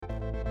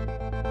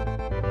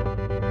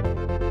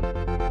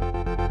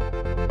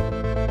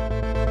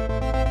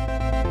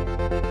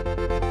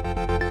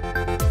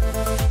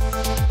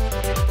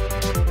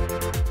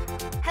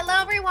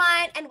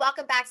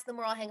welcome back to the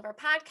Moral Hangover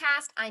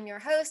podcast. I'm your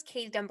host,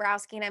 Katie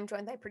Dombrowski, and I'm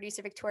joined by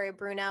producer Victoria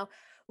Bruno.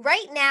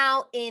 Right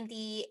now in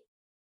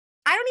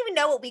I don't even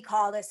know what we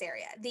call this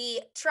area, the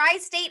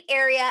tri-state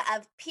area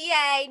of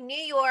PA, New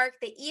York,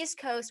 the East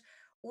Coast,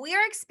 we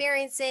are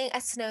experiencing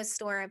a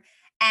snowstorm.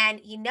 And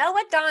you know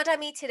what dawned on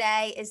me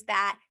today is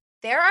that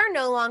there are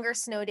no longer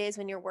snow days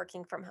when you're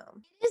working from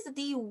home. It is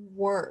the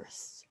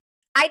worst.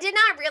 I did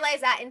not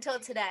realize that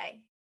until today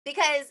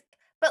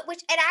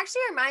which it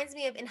actually reminds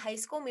me of in high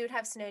school, we would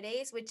have snow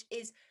days, which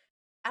is,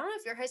 I don't know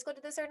if your high school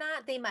did this or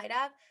not. They might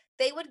have.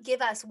 They would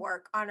give us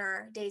work on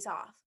our days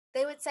off.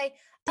 They would say,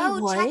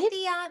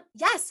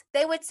 yes,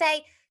 they would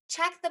say,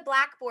 check the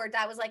blackboard.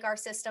 That was like our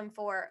system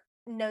for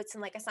notes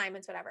and like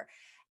assignments, whatever.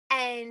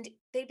 And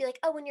they'd be like,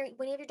 oh, when you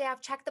have your day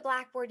off, check the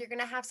blackboard. You're going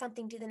to have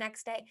something due the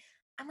next day.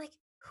 I'm like,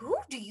 who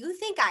do you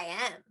think I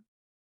am?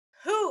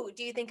 Who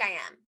do you think I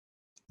am?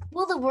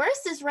 Well, the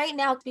worst is right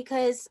now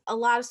because a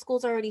lot of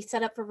schools are already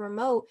set up for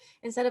remote.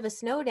 Instead of a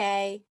snow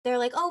day, they're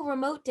like, oh,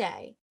 remote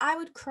day. I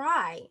would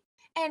cry.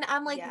 And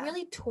I'm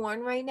really torn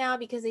right now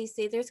because they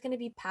say there's going to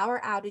be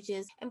power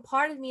outages. And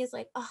part of me is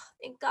like, oh,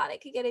 thank God I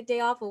could get a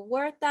day off of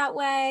work that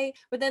way.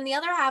 But then the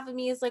other half of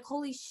me is like,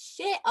 holy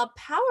shit, a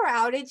power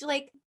outage.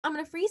 Like, I'm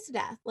going to freeze to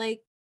death.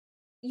 Like,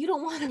 you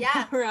don't want a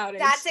power outage.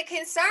 That's a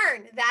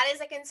concern. That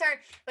is a concern.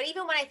 But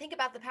even when I think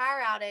about the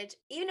power outage,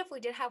 even if we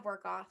did have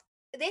work off,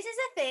 this is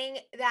a thing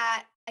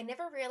that I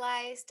never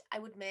realized I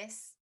would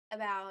miss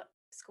about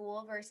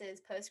school versus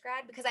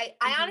post-grad, because I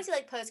honestly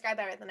like post-grad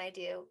better than I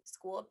do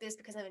school, just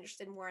because I'm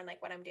interested more in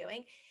like what I'm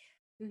doing.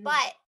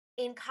 But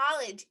in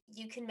college,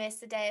 you can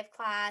miss a day of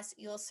class,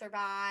 you'll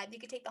survive. You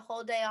could take the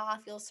whole day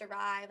off, you'll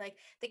survive. Like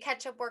the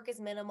catch-up work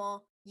is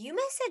minimal. You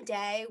miss a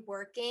day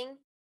working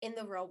in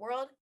the real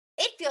world,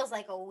 it feels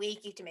like a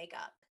week you have to make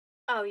up.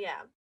 Oh,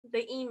 yeah.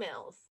 The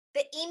emails.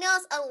 The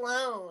emails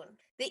alone.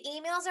 The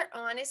emails are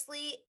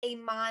honestly a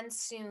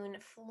monsoon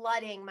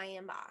flooding my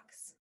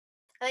inbox.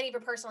 And then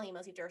even personal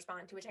emails you have to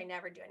respond to, which I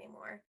never do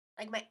anymore.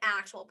 Like my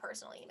actual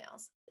personal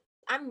emails.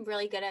 I'm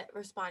really good at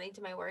responding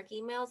to my work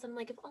emails. I'm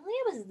like, if only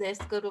I was this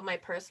good with my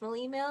personal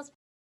emails.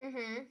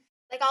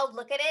 Like I'll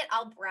look at it,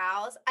 I'll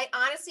browse. I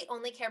honestly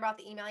only care about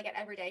the email I get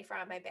every day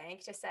from my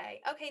bank to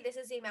say, okay, this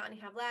is the amount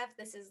you have left.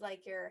 This is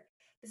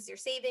your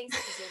savings,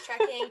 this is your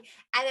checking.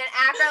 And then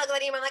after I look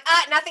at the email, I'm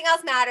like, nothing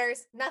else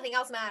matters. Nothing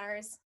else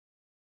matters.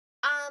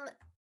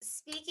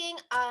 Speaking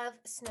of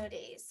snow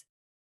days,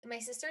 my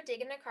sister did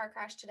get in a car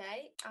crash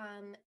today,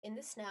 in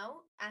the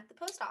snow at the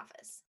post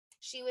office.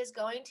 She was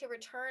going to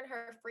return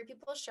her Free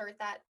People shirt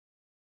that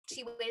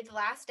she waited the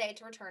last day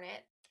to return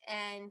it.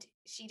 And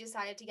she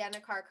decided to get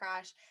in a car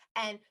crash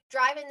and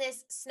drive in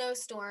this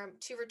snowstorm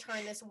to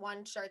return this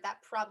one shirt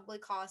that probably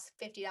cost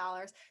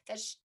 $50 that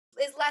is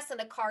less than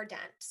a car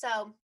dent.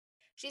 So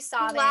she's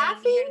sobbing.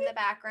 You hear it in the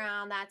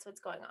background. That's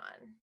what's going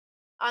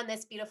on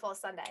this beautiful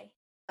Sunday.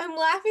 I'm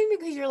laughing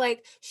because you're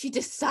like, she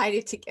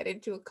decided to get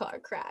into a car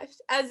crash.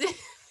 As if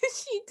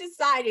she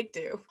decided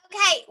to.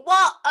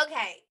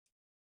 Okay.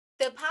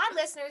 The pod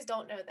listeners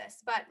don't know this,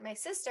 but my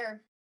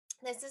sister,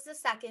 this is the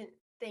second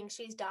thing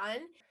she's done.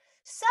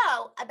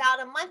 So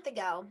about a month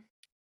ago,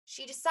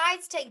 she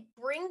decides to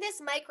bring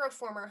this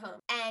microformer home.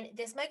 And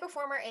this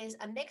microformer is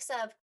a mix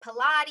of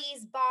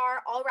Pilates,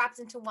 bar, all wrapped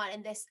into one.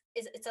 And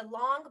it's a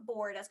long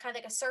board. That's kind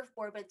of like a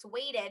surfboard, but it's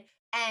weighted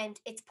and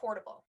it's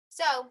portable.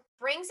 So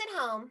brings it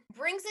home,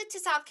 brings it to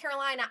South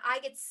Carolina. I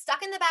get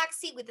stuck in the back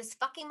seat with this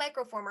fucking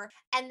microformer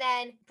and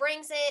then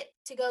brings it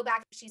to go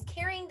back. She's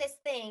carrying this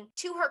thing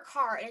to her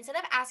car. And instead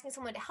of asking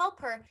someone to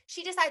help her,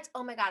 she decides,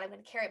 oh my God, I'm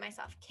going to carry it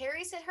myself.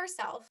 Carries it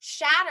herself,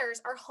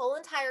 shatters our whole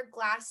entire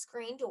glass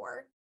screen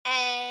door.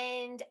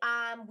 And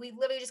we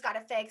literally just got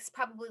it fixed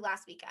probably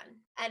last weekend,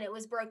 and it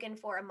was broken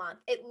for a month.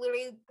 It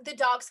literally, the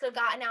dogs could have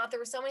gotten out. There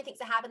were so many things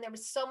that happened. There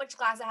was so much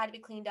glass that had to be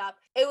cleaned up.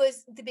 It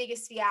was the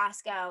biggest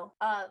fiasco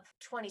of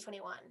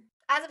 2021.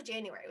 As of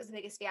January, it was the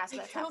biggest fiasco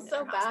that's happened in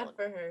our household. I feel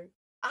so bad for her.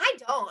 I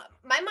don't.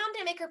 My mom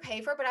didn't make her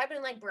pay for it, but I've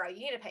been like, bro, you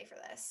need to pay for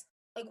this.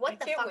 Like, what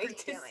the fuck are you doing?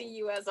 I can't wait to see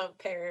you as a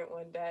parent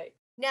one day.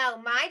 No,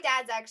 my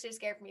dad's actually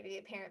scared for me to be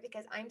a parent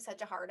because I'm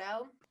such a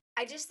hardo.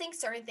 I just think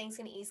certain things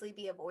can easily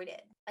be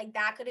avoided. Like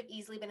that could have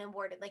easily been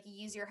avoided. Like you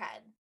use your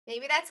head.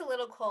 Maybe that's a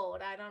little cold.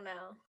 I don't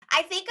know.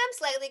 I think I'm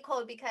slightly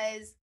cold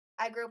because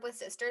I grew up with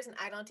sisters and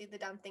I don't do the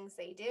dumb things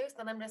they do. So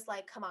then I'm just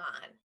like, come on.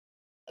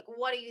 Like,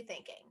 what are you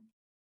thinking?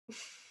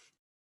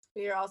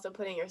 You're also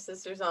putting your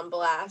sisters on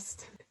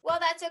blast. Well,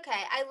 that's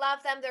okay. I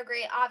love them. They're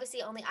great.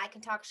 Obviously, only I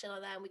can talk shit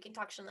on them. We can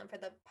talk shit on them for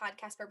the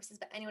podcast purposes,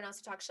 but anyone else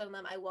who talks shit on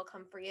them, I will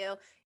come for you.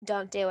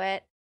 Don't do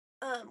it.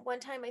 One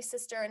time my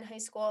sister in high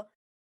school,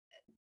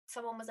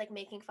 someone was like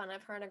making fun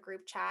of her in a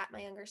group chat, my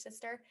younger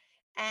sister,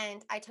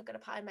 and I took it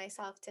upon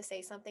myself to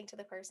say something to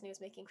the person who was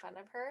making fun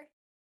of her.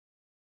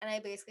 And I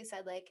basically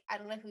said, like, I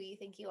don't know who you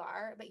think you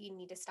are, but you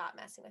need to stop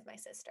messing with my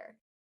sister.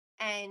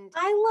 And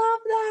I love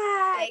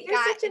that.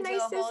 You're such a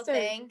nice sister. Whole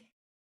thing.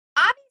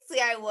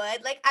 Obviously I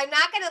would. Like, I'm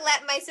not going to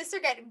let my sister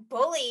get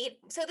bullied.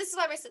 So this is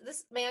why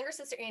my younger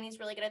sister Annie's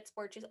really good at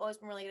sports. She's always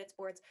been really good at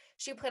sports.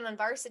 She played on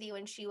varsity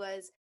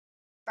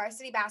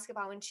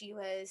basketball when she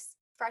was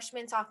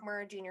freshman,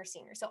 sophomore, junior,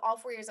 senior. So all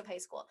 4 years of high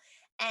school.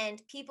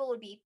 And people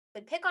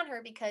would pick on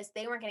her because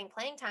they weren't getting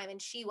playing time.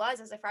 And she was,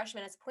 as a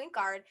freshman, as a point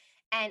guard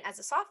and as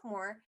a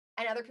sophomore,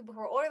 and other people who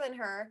were older than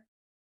her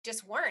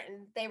just weren't.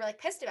 And they were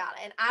like pissed about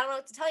it. And I don't know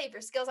what to tell you. If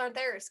your skills aren't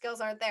there, your skills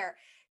aren't there.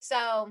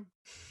 So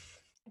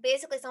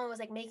basically someone was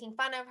like making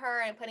fun of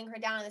her and putting her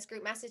down in this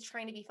group message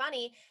trying to be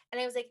funny,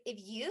 and I was like, if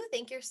you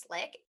think you're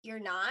slick, you're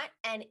not.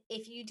 And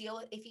if you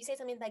say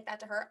something like that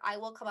to her, I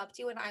will come up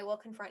to you and I will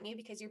confront you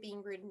because you're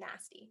being rude and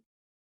nasty,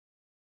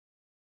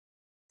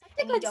 Such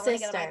and a you good don't want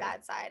to get on my sister.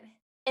 bad side.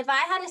 If I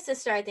had a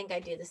sister, I think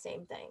I'd do the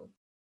same thing.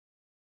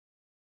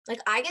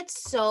 Like, I get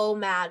so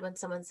mad when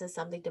someone says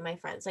something to my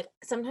friends. Like,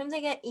 sometimes I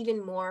get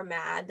even more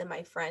mad than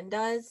my friend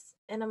does.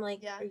 And I'm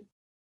like, Yeah.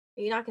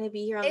 are you not going to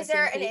be here on the Is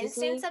there same an page as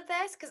instance me? of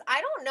this? Because I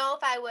don't know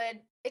if I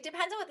would. It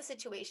depends on what the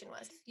situation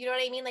was. You know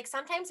what I mean? Like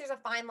sometimes there's a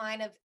fine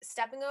line of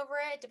stepping over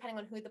it depending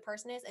on who the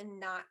person is and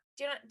not.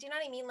 Do you know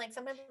what I mean? Like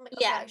sometimes I'm like,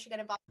 okay, Yeah. I should get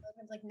involved.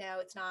 Sometimes like, no,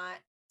 it's not.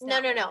 It's No,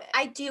 not no, worth no. it.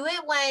 I do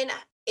it when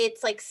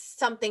it's like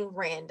something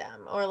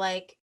random, or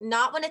like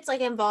not when it's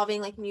like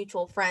involving like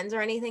mutual friends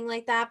or anything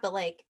like that, but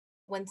like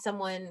when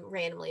someone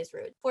randomly is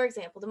rude. For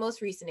example, the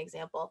most recent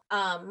example,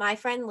 my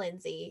friend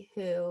Lindsay,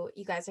 who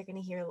you guys are going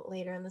to hear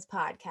later in this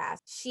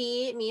podcast,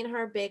 me and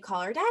her are big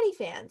Call Her Daddy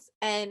fans,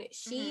 and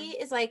she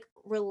is like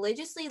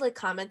religiously like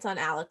comments on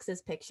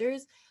Alex's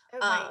pictures. Oh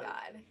my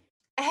God.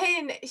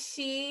 And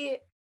she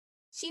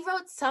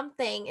wrote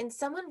something, and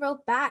someone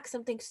wrote back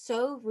something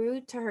so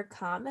rude to her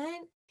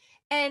comment,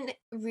 and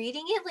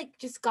reading it like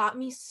just got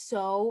me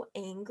so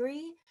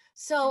angry.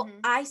 So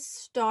I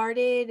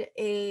started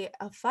a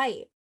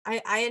fight. I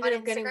On ended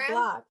up getting Instagram?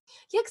 blocked.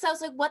 Yeah, because I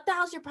was like, what the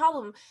hell's your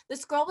problem?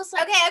 This girl was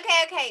like,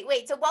 Okay.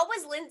 Wait, so what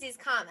was Lindsay's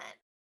comment?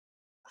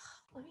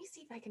 let me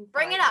see if I can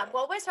Bring find it up. it.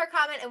 What was her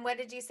comment and what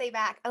did you say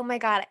back? Oh my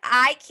God.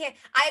 I can't.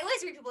 I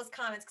always read people's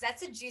comments because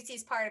that's the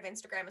juiciest part of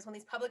Instagram is when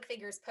these public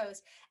figures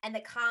post and the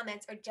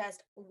comments are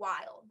just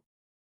wild.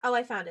 Oh,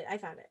 I found it.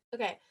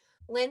 Okay.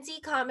 Lindsay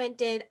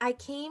commented, I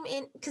came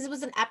in because it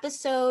was an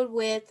episode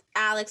with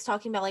Alex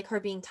talking about like her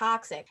being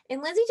toxic.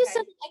 And Lindsay just said,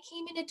 Okay. I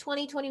came into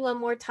 2021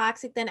 more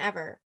toxic than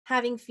ever,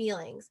 having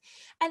feelings.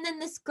 And then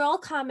this girl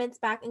comments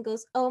back and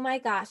goes, oh my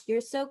gosh,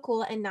 you're so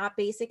cool and not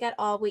basic at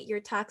all with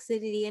your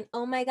toxicity. And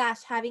oh my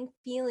gosh, having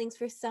feelings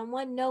for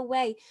someone? No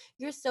way.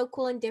 You're so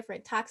cool and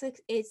different. Toxic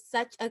is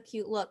such a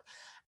cute look.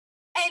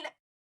 And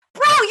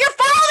bro, you're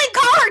following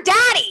Call Her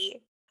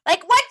Daddy.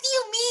 Like, what do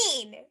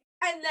you mean?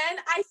 And then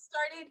I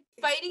started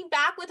fighting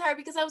back with her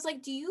because I was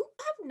like, do you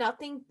have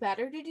nothing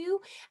better to do?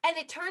 And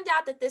it turned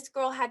out that this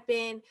girl had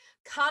been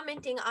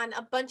commenting on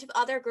a bunch of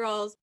other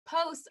girls'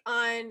 posts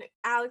on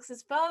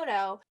Alex's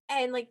photo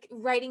and like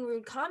writing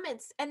rude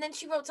comments. And then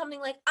she wrote something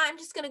like, I'm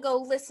just going to go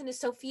listen to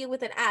Sophia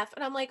with an F.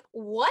 And I'm like,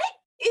 what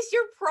is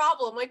your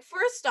problem? Like,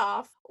 first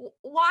off,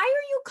 why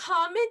are you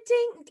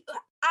commenting?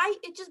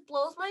 It just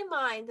blows my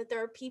mind that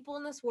there are people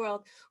in this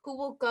world who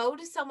will go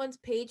to someone's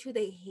page who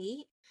they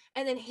hate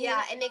and then hate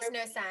Yeah, on it makes other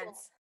no people.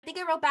 sense. I think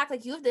I wrote back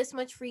like, you have this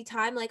much free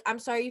time, like I'm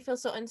sorry you feel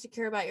so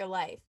insecure about your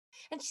life.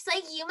 And she's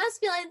like, you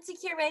must feel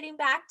insecure writing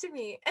back to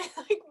me. And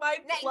like my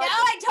No, blood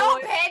I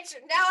don't, boiled. bitch.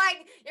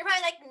 You're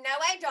probably like, no,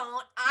 I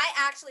don't. I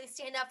actually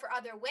stand up for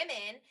other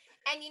women.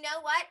 And you know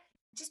what?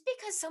 Just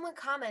because someone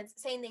comments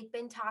saying they've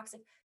been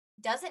toxic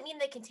doesn't mean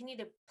they continue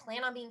to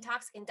plan on being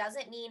toxic and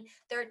doesn't mean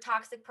they're a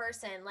toxic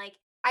person. Like,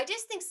 I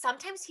just think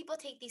sometimes people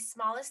take these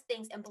smallest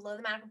things and blow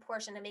them out of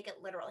proportion and make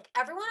it literal. Like,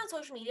 everyone on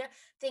social media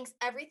thinks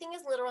everything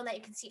is literal and that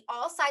you can see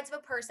all sides of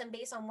a person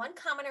based on one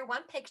comment or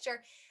one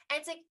picture. And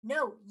it's like,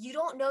 no, you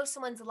don't know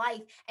someone's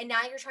life. And now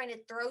you're trying to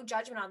throw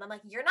judgment on them.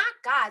 Like, you're not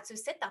God, so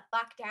sit the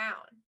fuck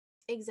down.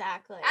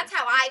 Exactly. That's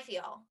how I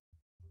feel.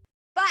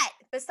 But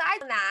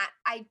besides that,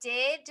 I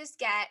did just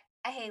get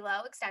a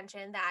Halo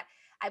extension that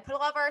I put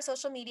all of our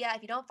social media.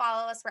 If you don't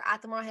follow us, we're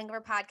at the Moral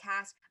Hangover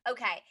Podcast.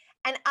 Okay.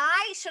 And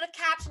I should have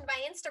captioned my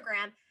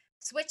Instagram,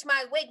 switch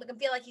my wig, make him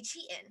feel like he's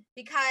cheating.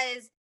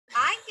 Because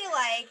I feel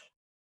like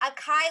a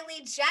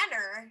Kylie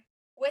Jenner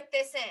with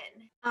this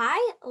in.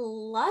 I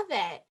love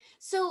it.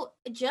 So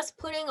just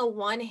putting a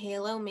one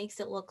halo makes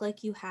it look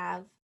like you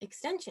have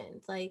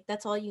extensions. Like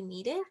that's all you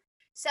needed?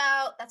 So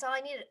that's all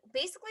I needed.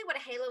 Basically, what a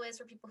halo is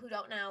for people who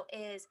don't know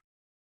is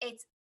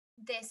it's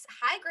this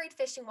high grade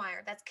fishing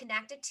wire that's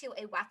connected to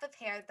a weft of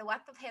hair. The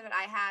weft of hair that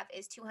I have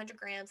is 200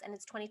 grams and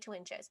it's 22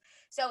 inches.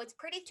 So it's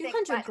pretty thick.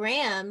 200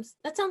 grams?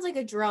 That sounds like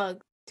a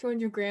drug.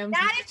 200 grams.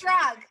 Not a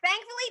drug.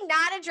 Thankfully,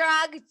 not a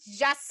drug,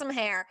 just some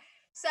hair.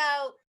 So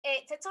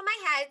it sits on my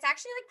head. It's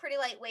actually like pretty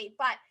lightweight,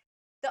 but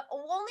the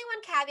only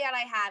one caveat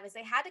I have is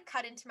they had to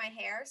cut into my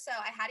hair. So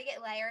I had to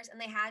get layers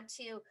and they had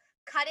to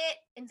cut it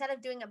instead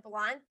of doing it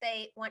blunt,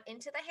 they went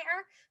into the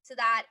hair so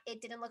that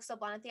it didn't look so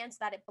blunt at the end so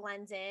that it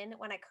blends in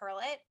when I curl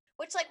it.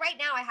 Which like right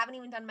now I haven't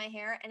even done my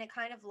hair and it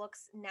kind of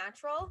looks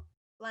natural,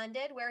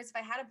 blended. Whereas if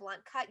I had a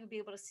blunt cut, you'd be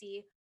able to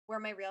see where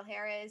my real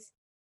hair is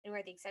and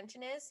where the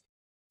extension is.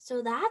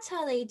 So that's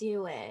how they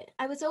do it.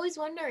 I was always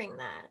wondering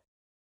that.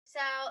 So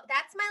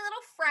that's my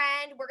little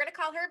friend. We're gonna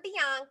call her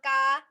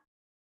Bianca.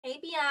 Hey,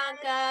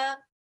 Bianca.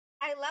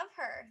 I love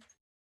her.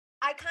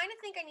 I kind of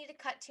think I need to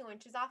cut 2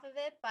 inches off of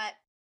it, but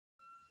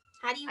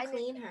How do you I need to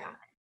clean think about her?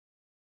 it.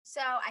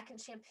 So I can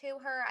shampoo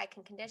her, I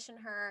can condition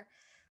her,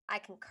 I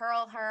can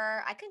curl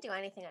her, I can do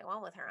anything I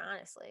want with her,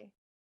 honestly.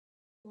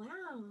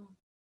 Wow.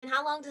 And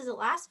how long does it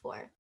last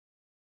for?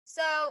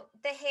 So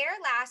the hair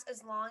lasts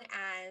as long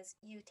as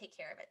you take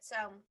care of it. So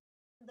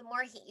the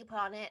more heat you put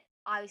on it,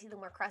 obviously the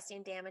more crusty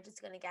and damage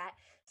it's going to get.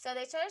 So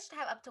they said I should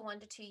have up to 1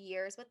 to 2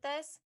 years with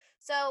this.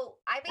 So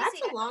I That's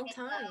basically a got long the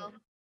halo.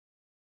 time.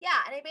 Yeah,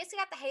 and I basically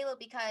got the halo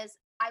because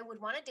I would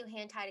want to do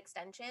hand tied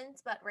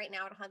extensions, but right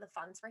now I don't have the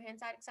funds for hand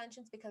tied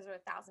extensions because they're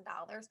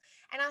 $1,000.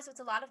 And also it's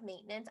a lot of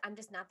maintenance. I'm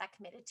just not that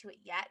committed to it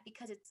yet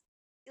because it's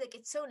like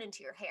it's sewn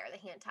into your hair, the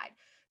hand tied.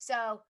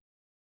 So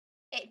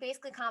it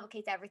basically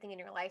complicates everything in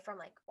your life from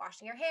like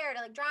washing your hair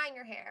to like drying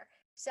your hair.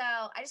 So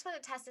I just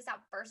want to test this out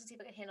first and see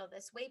if I can handle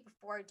this weight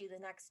before I do the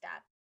next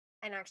step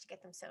and actually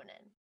get them sewn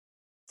in.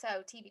 So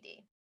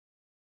TBD.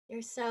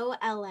 You're so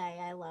LA.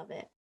 I love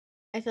it.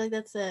 I feel like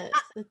that's the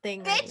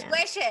thing right Bitch now.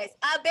 wishes.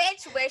 A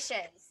bitch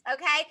wishes.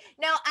 Okay.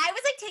 No, I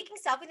was like taking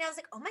selfies and I was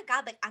like, oh my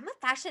God, like I'm a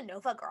Fashion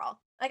Nova girl.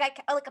 Like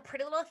like a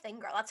pretty little thing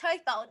girl. That's how I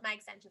felt with my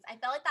extensions. I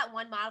felt like that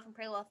one model from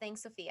Pretty Little Thing,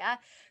 Sophia,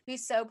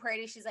 who's so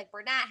pretty. She's like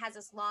brunette, has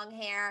this long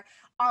hair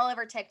all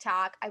over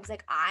TikTok. I was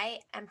like, I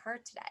am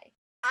her today.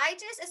 I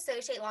just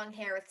associate long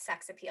hair with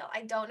sex appeal.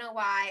 I don't know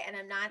why, and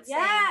I'm not saying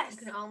you Yes.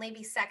 can only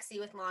be sexy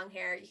with long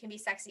hair. You can be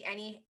sexy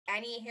any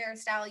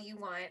hairstyle you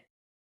want.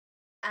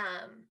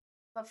 Um,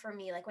 but for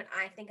me, like when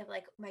I think of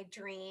like my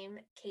dream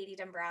Katie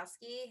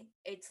Dombrowski,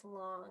 it's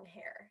long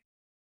hair.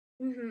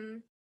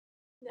 Mhm.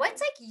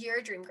 What's No. like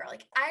your dream girl?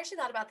 Like I actually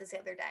thought about this the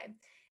other day.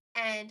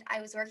 And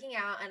I was working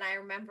out and I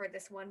remember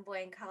this one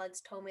boy in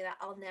college told me that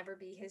I'll never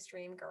be his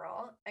dream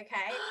girl.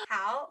 Okay.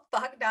 How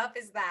fucked up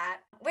is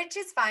that? Which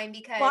is fine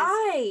because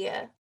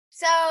Why?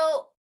 so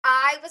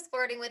I was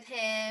flirting with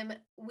him.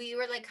 We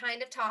were like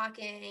kind of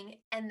talking,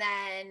 and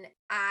then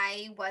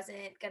I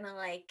wasn't gonna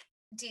like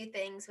do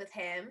things with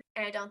him.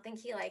 And I don't think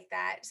he liked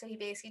that. So he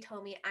basically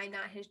told me I'm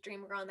not his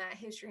dream girl and that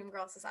his dream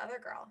girl is this other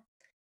girl.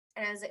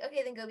 And I was like,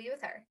 okay, then go be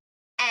with her.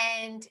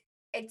 And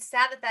it's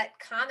sad that that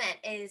comment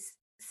is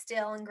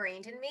still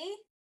ingrained in me.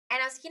 And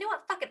I was like, you know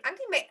what? Fuck it. I'm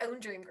being my own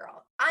dream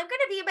girl. I'm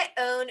gonna be my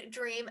own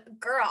dream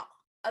girl.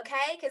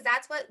 Okay? Because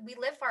that's what we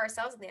live for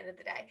ourselves at the end of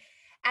the day.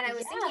 And I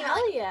was Yeah, thinking about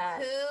like hell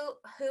yeah.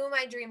 who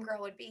my dream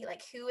girl would be.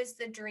 Like who is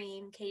the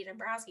dream Katie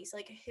Dombrowski? So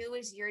like who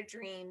is your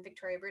dream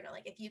Victoria Bruno?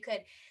 Like if you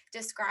could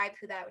describe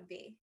who that would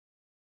be.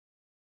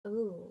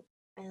 Ooh,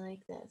 I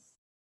like this.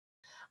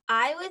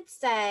 I would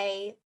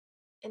say,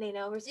 and I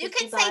know we're You supposed to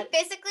can be say bad.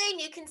 physically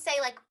and you can say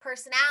like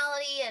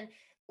personality and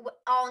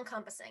all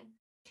encompassing.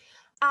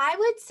 I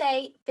would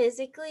say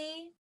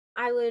physically,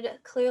 I would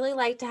clearly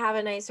like to have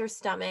a nicer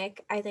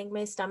stomach. I think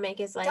my stomach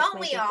is like Don't my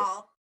we biggest.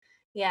 all?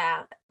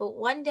 Yeah, but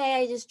one day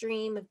I just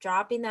dream of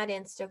dropping that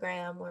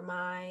Instagram where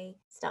my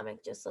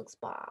stomach just looks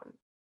bomb.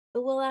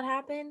 But will that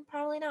happen?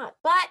 Probably not.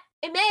 But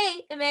it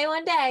may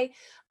one day.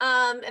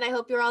 And I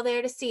hope you're all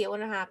there to see it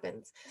when it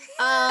happens.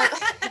 Um,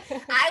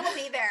 I will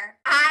be there.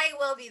 I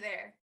will be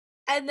there.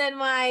 and then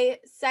my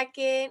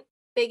second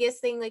biggest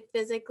thing, like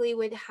physically,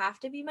 would have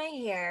to be my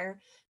hair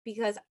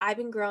because I've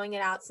been growing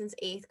it out since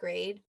 8th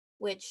grade,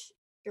 which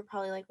you're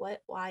probably like,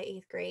 what? Why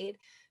 8th grade?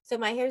 So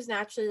my hair is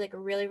naturally like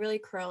really, really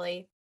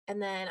curly.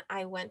 And then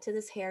I went to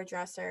this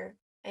hairdresser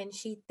and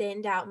she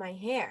thinned out my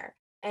hair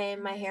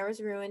and my hair Mhm.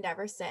 was ruined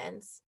ever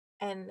since.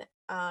 And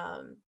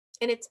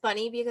and it's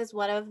funny because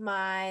one of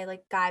my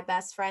like guy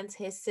best friends,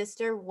 his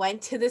sister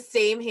went to the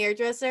same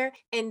hairdresser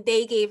and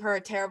they gave her a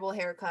terrible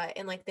haircut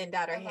and like thinned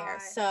out her A hair.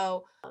 lot.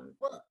 So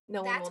Well,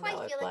 no one that's will why know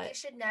I it, feel like you but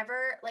should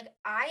never like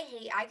I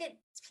get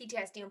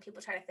PTSD when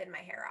people try to thin my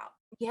hair out.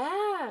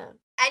 yeah.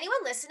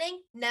 Anyone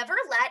listening, never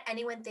let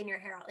anyone thin your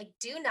hair out. Like,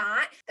 do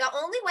not. The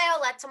only way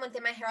I'll let someone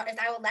thin my hair out is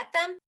I will let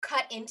them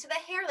cut into the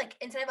hair. Like,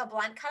 instead of a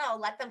blunt cut, I'll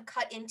let them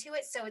cut into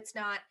it so it's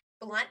not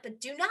blunt. But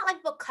do not let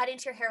people cut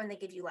into your hair when they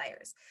give you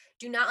layers.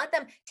 Do not let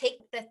them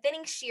take the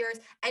thinning shears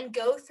and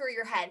go through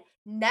your head.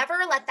 Never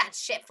let that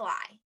shit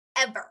fly.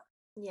 Ever.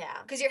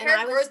 Yeah. Because your And hair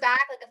I grows was back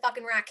like a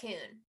fucking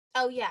raccoon.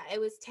 oh yeah, it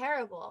was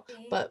terrible.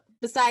 See? But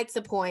besides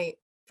the point,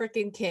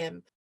 freaking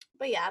Kim.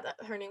 But yeah,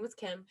 her name was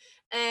Kim.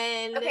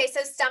 And Okay,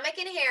 so stomach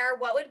and hair,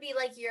 what would be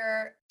like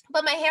your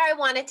but my hair I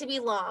want it to be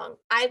long.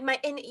 I my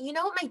and you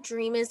know what my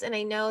dream is, and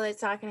I know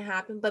that's not gonna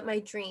happen, but my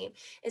dream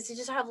is to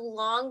just have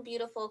long,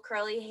 beautiful,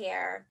 curly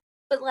hair.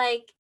 But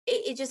like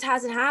it just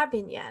hasn't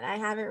happened yet. I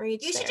haven't you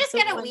reached should there. just So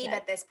get a one weave day.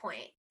 at this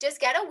point. Just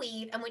get a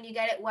weave, and when you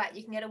get it wet,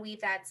 you can get a weave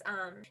that's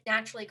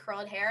naturally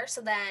curled hair, so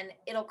then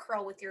it'll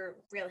curl with your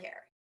real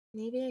hair.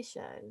 Maybe I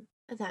should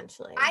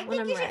eventually I when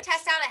think I'm you should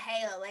test rich. out a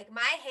halo. Like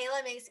my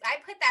halo makes I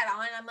put that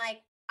on, I'm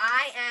like,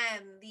 I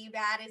am the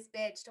baddest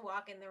bitch to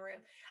walk in the room.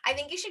 I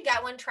think you should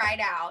get one tried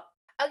out.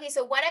 Okay,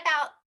 so what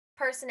about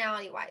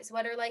personality wise?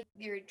 What are like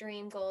your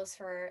dream goals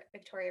for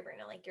Victoria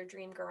Bruno? Like your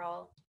dream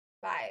girl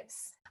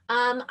vibes?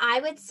 I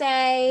would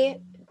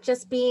say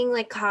just being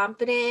like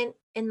confident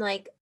and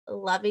like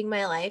loving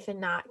my life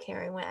and not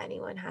caring what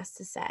anyone has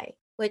to say,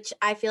 which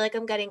I feel like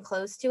I'm getting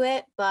close to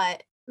it,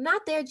 but I'm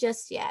not there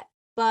just yet.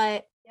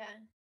 but Yeah.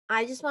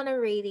 I just want to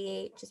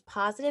radiate just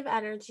positive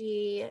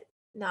energy,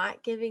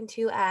 not giving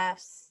two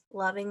Fs,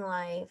 loving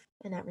life,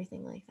 and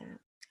everything like that.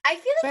 I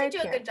feel like Very you do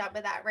a pure. good job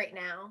of that right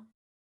now.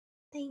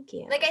 Thank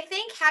you. Like, I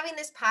think having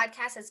this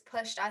podcast has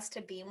pushed us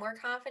to be more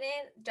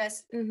confident.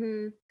 Just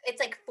Mhm. it's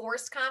like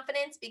forced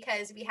confidence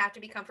because we have to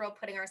be comfortable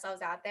putting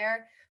ourselves out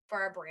there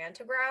for our brand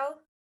to grow.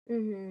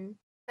 Mhm.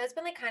 That's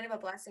been like kind of a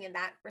blessing in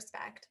that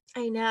respect.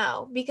 I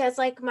know, because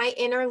like my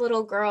inner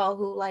little girl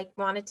who like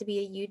wanted to be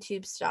a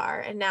YouTube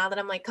star, and now that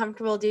I'm like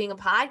comfortable doing a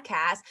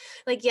podcast,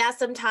 like yeah,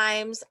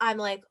 sometimes I'm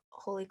like,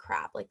 holy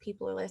crap, like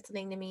people are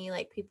listening to me,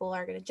 like people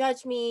are gonna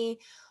judge me,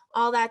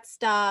 all that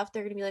stuff.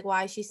 They're gonna be like,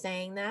 why is she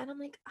saying that? And I'm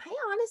like, I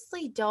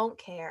honestly don't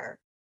care.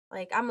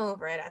 Like I'm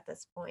over it at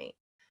this point.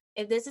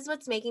 If this is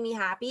what's making me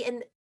happy,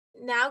 and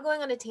now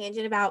going on a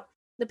tangent about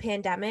the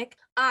pandemic,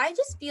 I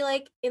just feel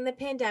like in the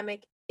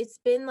pandemic, it's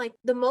been like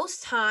the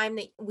most time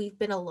that we've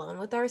been alone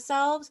with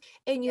ourselves,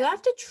 and you Yeah.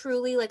 have to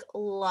truly like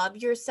love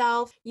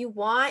yourself. You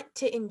want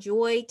to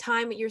enjoy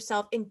time with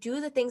yourself and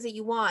do the things that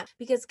you want,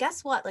 because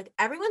guess what, like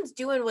everyone's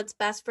doing what's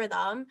best for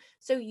them,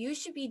 so you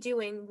should be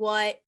doing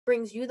what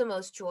brings you the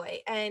most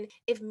joy. And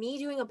if me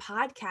doing a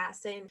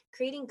podcast and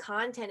creating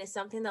content is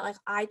something that like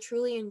I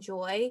truly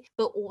enjoy,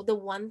 but the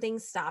one thing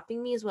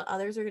stopping me is what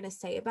others are going to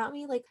say about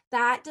me, like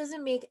that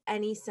doesn't make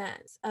any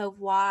sense of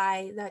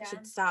why that Yeah.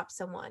 should stop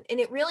someone. And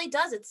it really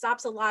does. It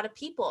stops a lot of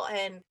people,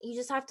 and you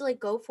just have to like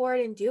go for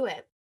it and do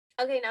it.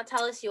 Okay, now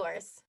tell us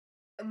yours.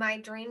 My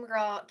dream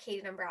girl,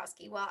 Katie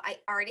Dombrowski. Well, I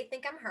already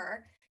think I'm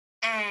her.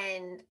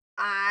 And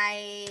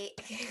I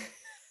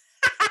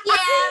Yeah,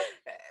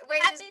 which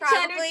that is bitch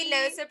probably no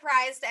energy.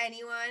 surprise to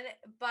anyone,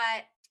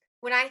 but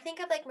when I think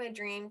of like my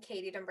dream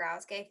Katie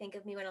Dombrowski, I think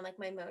of me when I'm like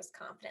my most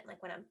confident,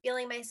 like when I'm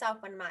feeling myself,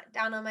 when I'm not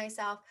down on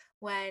myself,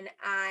 when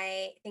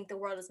I think the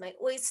world is my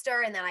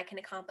oyster and that I can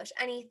accomplish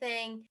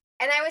anything.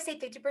 And I always say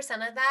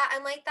 50% of that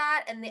I'm like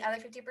that. And the other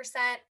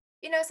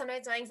 50%,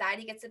 sometimes my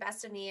anxiety gets the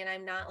best of me and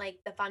I'm not like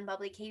the fun,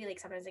 bubbly Katie. Like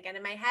sometimes I get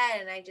in my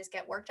head and I just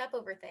get worked up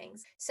over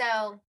things.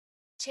 So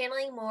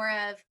channeling more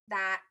of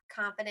that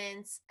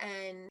confidence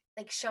and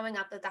like showing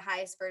up with the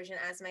highest version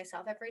as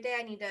myself every day.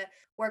 I need to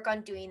work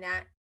on doing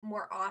that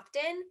more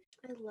often.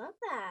 I love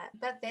that.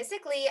 But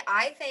physically,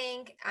 I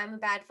think I'm a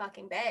bad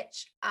fucking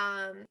bitch.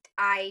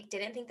 I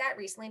didn't think that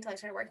recently until I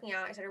started working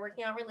out. I started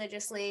working out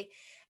religiously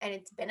and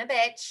it's been a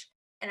bitch.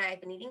 And I've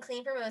been eating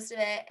clean for most of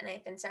it. And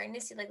I've been starting to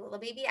see like little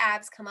baby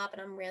abs come up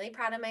and I'm really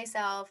proud of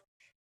myself.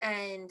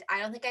 And I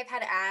don't think I've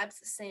had abs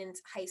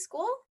since high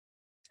school.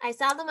 I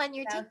saw them on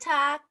your So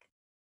TikTok.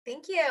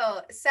 thank you.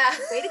 So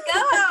Way to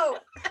go.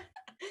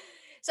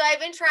 so I've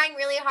been trying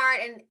really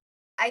hard and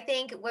I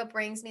think what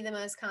brings me the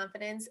most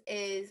confidence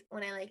is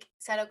when I like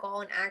set a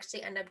goal and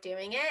actually end up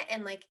doing it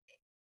and like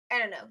I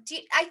don't know.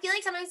 I feel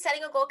like sometimes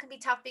setting a goal can be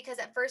tough because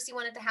at first you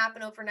want it to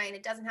happen overnight and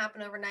it doesn't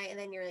happen overnight and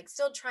then you're like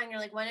still trying, you're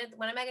like when am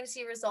I going to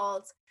see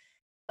results?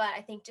 But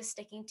I think just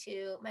sticking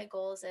to my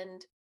goals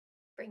and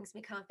brings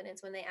me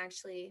confidence when they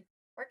actually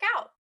work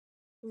out.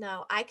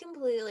 No, I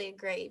completely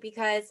agree,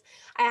 because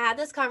I had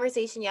this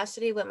conversation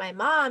yesterday with my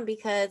mom,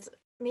 because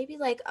maybe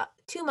like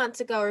 2 months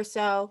ago or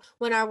so,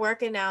 when our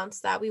work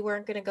announced that we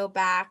weren't going to go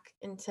back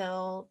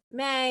until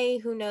May,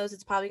 who knows,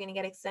 it's probably going to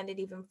get extended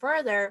even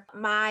further.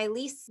 My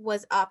lease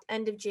was up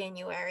end of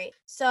January.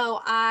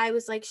 So I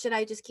was like, should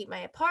I just keep my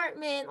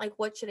apartment? Like,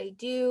 what should I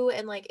do?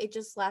 And like, it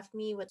just left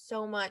me with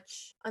so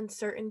much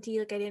uncertainty.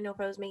 Like, I didn't know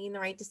if I was making the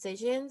right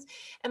decisions.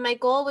 And my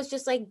goal was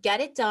just like get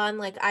it done.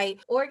 Like I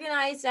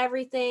organized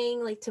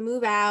everything like to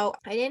move out.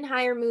 I didn't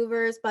hire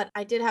movers, but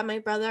I did have my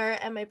brother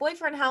and my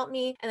boyfriend help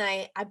me. And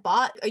I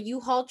bought a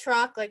U-Haul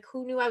truck. Like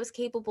who knew I was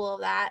capable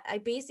of that? I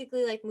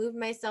basically like moved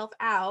myself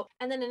out.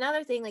 And then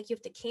another thing, like you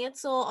have to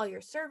cancel all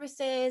your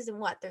services and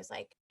what? There's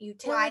like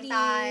utilities,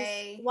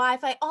 Wi-Fi.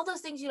 Wi-Fi, all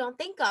those things you don't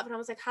think of. And I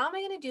was like, how am I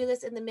going to do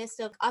this in the midst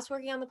of us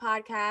working on the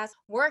podcast,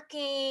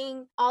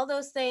 working, all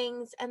those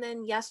things? And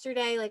then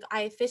yesterday, like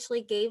I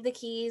officially gave the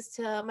keys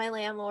to my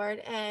landlord,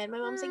 and my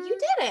mom's like, you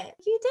did it.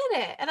 You did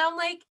it. And I'm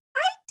like,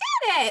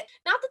 I did it.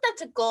 Not that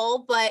that's a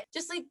goal, but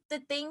just like the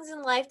things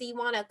in life that you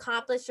want to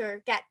accomplish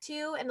or get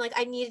to. And like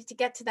I needed to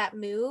get to that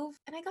move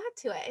and I got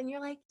to it. And you're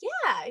like,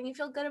 yeah. And you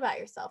feel good about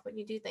yourself when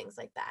you do things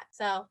like that.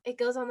 So it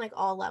goes on like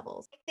all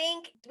levels.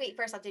 Wait,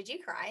 first off, did you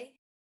cry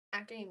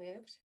after you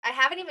moved? I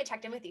haven't even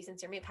checked in with you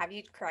since your move. Have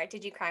you cried?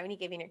 Did you cry when you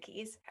gave me your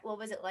keys? What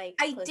was it like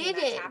I closing that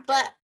didn't, chapter?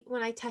 but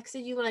when I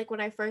texted you, like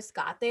when I first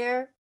got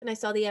there and I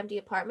saw the empty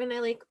apartment, I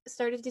like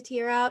started to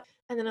tear up.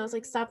 And then I was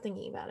like, stop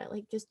thinking about it.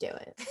 Like, just do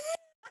it.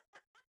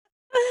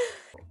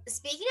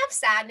 Speaking of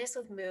sadness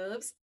with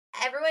moves,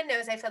 everyone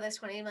knows I've said this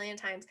 20 million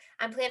times.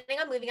 I'm planning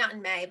on moving out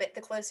in May, but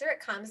the closer it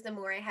comes, the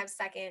more I have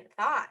second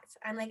thoughts.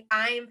 I'm like,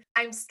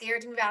 I'm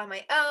scared to move out on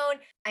my own.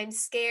 I'm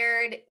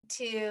scared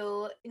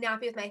to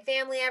not be with my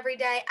family every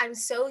day. I'm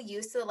so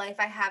used to the life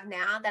I have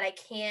now that I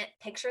can't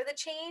picture the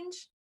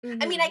change.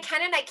 I mean, I Mhm.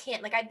 can and I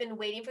can't. Like, I've been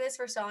waiting for this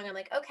for so long. I'm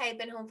like, okay, I've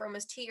been home for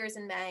almost 2 years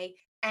in May.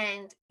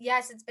 And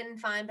yes, it's been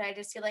fun, but I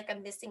just feel like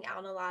I'm missing out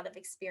on a lot of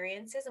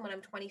experiences. And when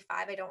I'm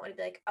 25, I don't want to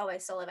be like, oh, I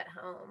still live at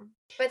home.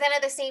 But then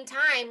at the same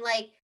time,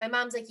 like, my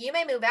mom's like, you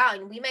may move out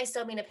and we may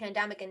still be in a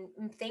pandemic and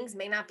things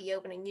may not be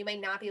opening. You may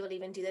not be able to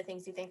even do the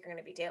things you think you're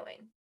going to be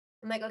doing.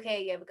 I'm like,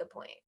 okay, you have a good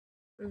point.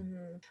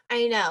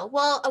 I know.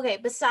 Well, okay,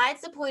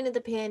 besides the point of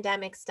the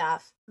pandemic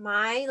stuff,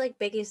 my like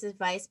biggest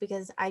advice,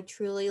 because I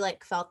truly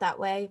like felt that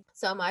way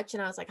so much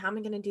and I was like, how am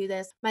I going to do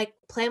this? My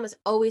plan was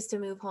always to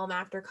move home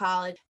after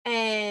college.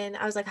 And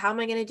I was like, how am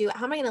I going to do it?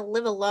 How am I going to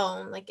live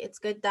alone? Like it's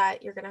good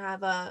that you're going to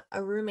have a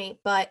roommate,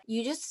 but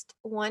you just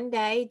one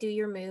day do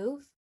your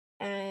move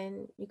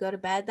and you go to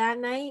bed that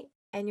night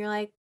and you're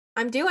like,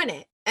 I'm doing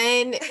it.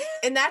 And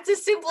that's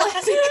as simple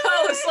as it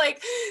goes. Like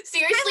I'm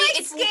seriously, like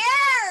it's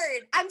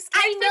scared. I'm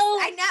scared I for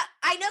know.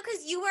 I know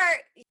because you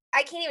were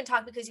I can't even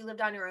talk because you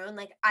lived on your own.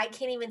 Like I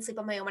can't even sleep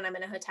on my own when I'm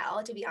in a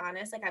hotel, to be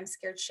honest. Like I'm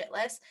scared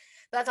shitless.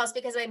 But that's also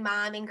because my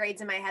mom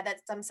ingrades in my head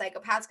that some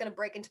psychopath's gonna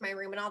break into my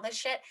room and all this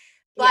shit.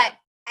 But Yeah.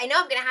 I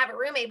know I'm gonna have a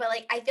roommate, but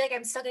like I feel like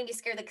I'm still gonna be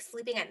scared like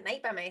sleeping at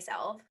night by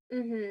myself.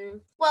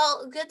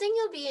 Well, good thing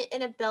you'll be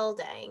in a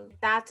building.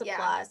 That's a Yeah.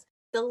 plus.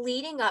 The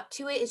leading up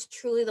to it is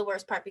truly the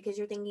worst part because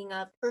you're thinking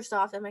of first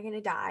off, am I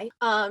gonna die?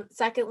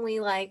 Secondly,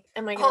 like,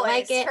 am I gonna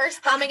like Always. it? First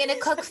How am thought I gonna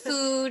cook is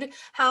food?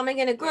 How am I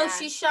gonna yeah.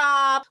 grocery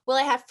shop? Will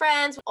I have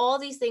friends? All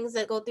these things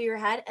that go through your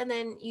head, and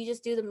then you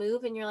just do the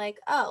move, and you're like,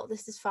 oh,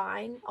 this is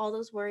fine. All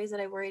those worries that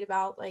I worried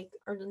about, like,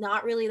 are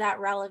not really that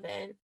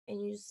relevant, and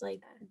you just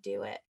like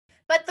do it.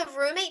 But the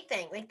roommate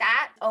thing, like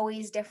that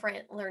always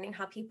different learning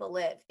how people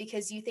live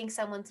because you think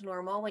someone's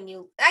normal when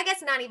you I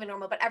guess not even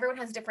normal, but everyone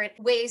has different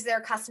ways they're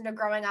accustomed to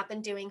growing up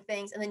and doing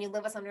things. And then you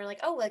live with someone, you're like,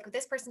 oh, like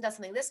this person does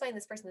something this way and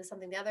this person does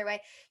something the other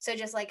way. So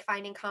just like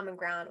finding common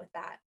ground with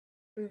that.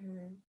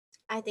 Mhm.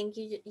 I think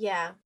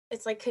yeah,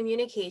 it's like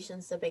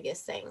communication's the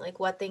biggest thing.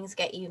 Like what things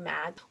get you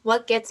mad.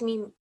 What gets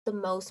me the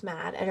most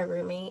mad at a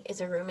roommate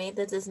is a roommate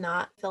that does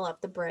not fill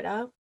up the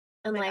Brita. Oh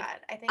And my like God.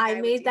 I think I I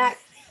would made do that. that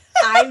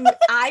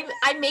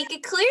I make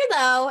it clear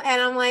though,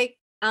 and I'm like,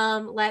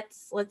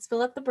 let's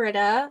fill up the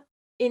Brita.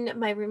 And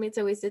my roommates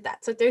always did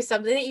that. So if there's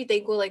something that you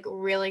think will like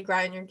really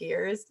grind your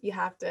gears, you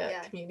have to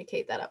Yeah.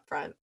 communicate that up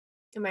front.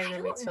 And my I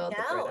roommates fill don't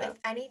up the know if Brita.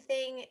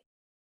 anything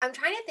I'm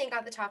trying to think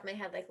off the top of my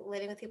head, like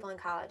living with people in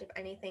college, if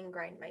anything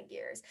grind my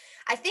gears.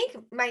 I think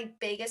my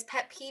biggest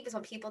pet peeve is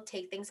when people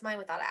take things from mine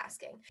without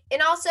asking.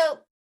 And also,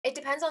 it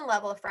depends on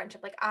level of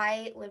friendship. Like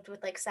I lived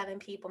with like 7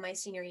 people my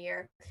senior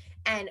year,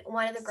 and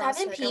one of the girls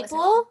Seven feel like I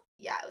wasn't. people?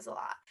 Yeah, it was a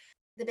lot.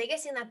 The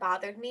biggest thing that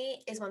bothered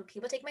me is when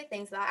people take my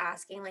things without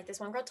asking. Like this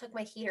one girl took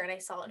my heater and I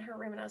saw it in her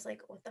room and I was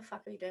like, what the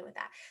fuck are you doing with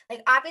that?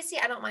 Like obviously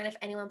I don't mind if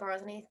anyone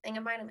borrows anything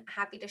of mine. I'm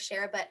happy to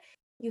share, but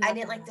You I have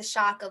didn't to like the ask.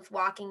 shock of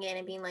walking in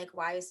and being like,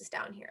 "Why is this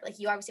down here?" Like,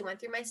 you obviously went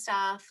through my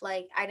stuff.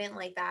 Like, I didn't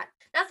like that.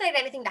 Not that I had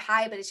anything to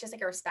hide, but it's just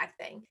like a respect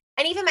thing.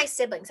 And even my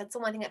siblings, that's the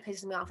one thing that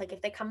pisses me off. Like,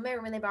 if they come in my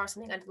room and they borrow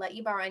something, I'd let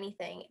you borrow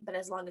anything, but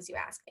as long as you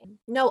ask me.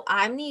 No,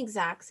 I'm the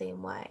exact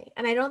same way.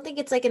 And I don't think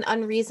it's like an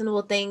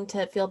unreasonable thing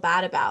to feel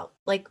bad about.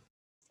 Like,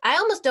 I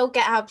almost don't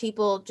get how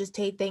people just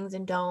take things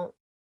and don't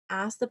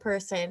ask the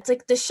person. It's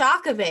like the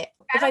shock of it.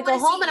 I If I don't go want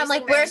to see home you and I'm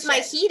using like, my where's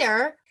my shit.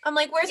 heater? I'm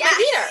like, where's Yeah. my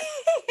heater?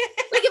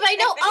 Like if I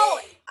know, oh,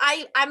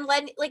 I'm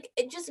letting like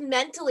it just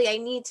mentally I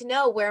need to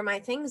know where my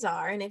things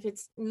are. And if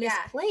it's Yeah.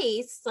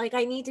 misplaced, like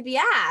I need to be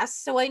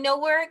asked so I know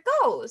where it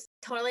goes.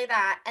 Totally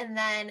that. And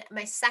then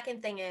my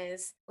second thing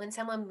is when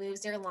someone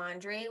moves your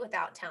laundry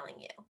without telling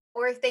you.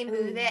 Or if they move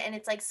Ooh. it and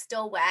it's like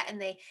still wet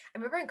and I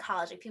remember in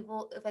college, like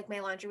people, if like my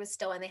laundry was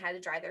still and they had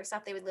to dry their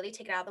stuff, they would literally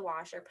take it out of the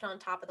washer, put it on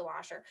top of the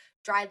washer,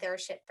 dry their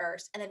shit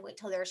first, and then wait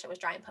till their shit was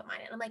dry and put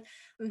mine in. I'm like,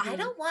 I Mm-hmm.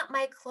 don't want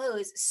my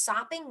clothes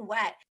sopping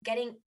wet,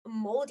 getting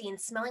moldy and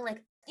smelling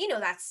like, you know,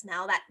 that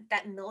smell,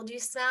 that mildew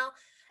smell.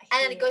 I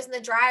And then it hate goes it. in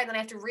the dryer, and then I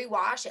have to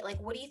rewash it. Like,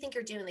 what do you think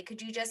you're doing? Like,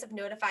 could you just have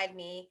notified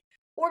me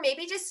or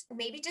maybe just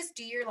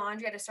do your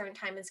laundry at a certain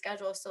time and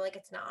schedule so like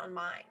it's not on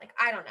mine. Like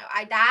I don't know.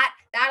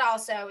 That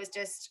also is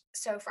just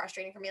so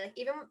frustrating for me. Like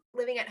even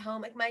living at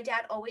home, like my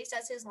dad always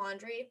does his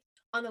laundry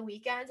on the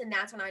weekends and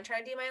that's when I try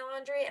to do my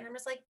laundry and I'm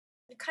just like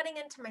you're cutting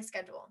into my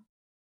schedule.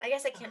 I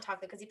guess I can't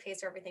talk because he pays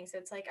for everything. So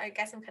it's like I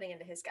guess I'm cutting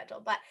into his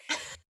schedule, but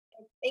it's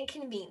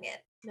inconvenient.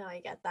 No,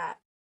 I get that.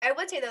 I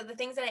would say though, the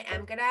things that I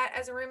am good at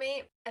as a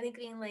roommate, I think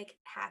being like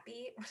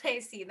happy when I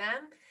see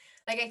them.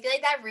 Like I feel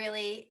like that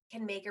really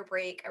can make or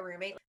break a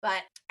roommate.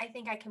 But I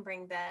think I can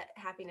bring the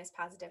happiness,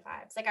 positive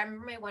vibes. Like I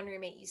remember my one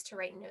roommate used to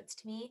write notes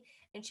to me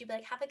and she'd be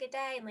like, have a good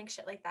day and like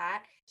shit like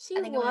that. She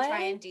I think I'm gonna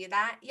try and would? do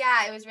that.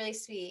 Yeah, it was really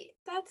sweet.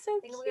 That's so I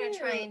think I'm gonna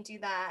try cute. and do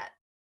that.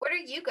 What are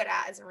you good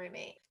at as a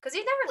roommate? Because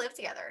we've never lived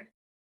together.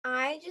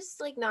 I just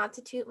like not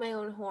to toot my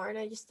own horn.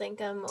 I just think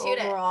I'm Toot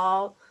it.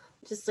 overall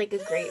just like a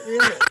great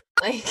roommate.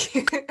 Like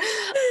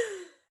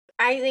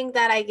I think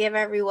that I give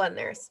everyone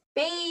their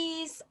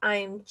space.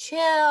 I'm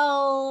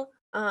chill.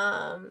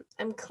 I'm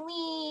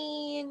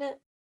clean.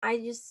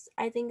 I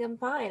think I'm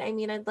fine. I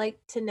mean, I'd like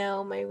to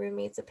know my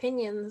roommate's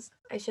opinions.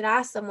 I should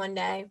ask them one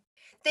day.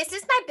 This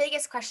is my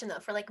biggest question though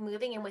for like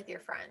moving in with your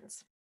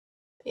friends.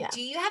 Yeah.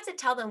 Do you have to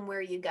tell them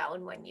where you go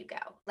and when you go?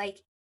 Like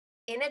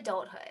in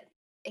adulthood,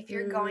 if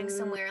you're going Mm,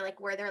 somewhere like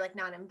where they're like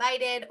not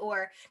invited,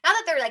 or not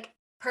that they're like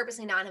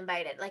purposely not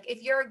invited, like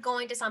if you're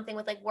going to something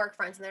with like work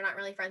friends and they're not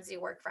really friends with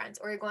your work friends,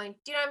 or you're going,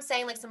 do you know what I'm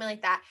saying? Like something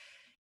like that.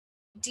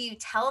 Do you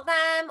tell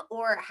them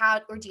or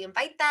do you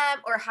invite them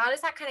or how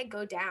does that kind of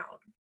go down?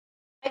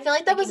 I feel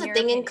like that Like was in a your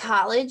thing in opinion?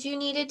 college you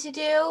needed to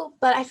do,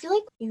 but I feel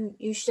like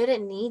you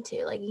shouldn't need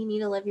to. Like you need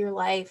to live your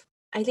life.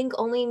 I think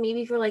only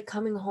maybe if you're like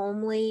coming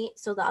home late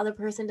so the other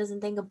person doesn't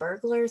think a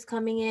burglar is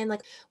coming in.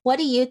 Like, what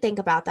do you think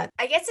about that?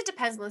 I guess it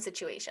depends on the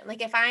situation.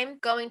 Like if I'm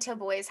going to a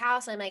boy's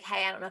house, I'm like,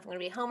 hey, I don't know if I'm gonna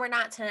be home or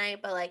not tonight,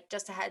 but like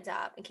just a heads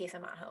up in case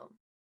I'm not home.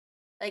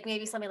 Like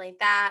maybe something like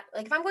that.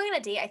 Like if I'm going on a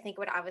date, I think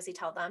I would obviously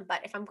tell them.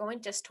 But if I'm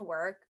going just to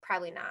work,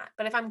 probably not.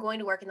 But if I'm going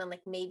to work and then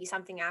like maybe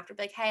something after,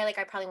 be like, hey, like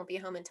I probably won't be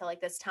home until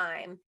like this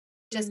time.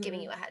 Just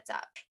giving you Mhm. a heads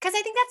up. Cause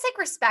I think that's like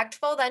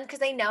respectful then because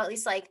they know at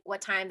least like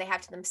what time they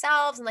have to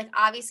themselves. And like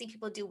obviously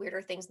people do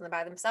weirder things when they're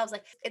by themselves.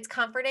 Like it's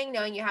comforting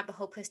knowing you have the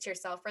whole place to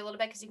yourself for a little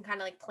bit because you can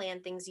kind of like plan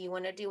things you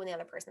want to do when the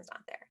other person's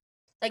not there.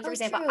 Like, for Oh,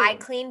 example, I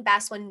true. clean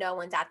best when no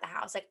one's at the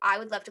house. Like, I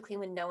would love to clean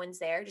when no one's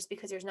there just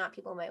because there's not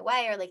people in my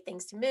way or like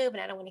things to move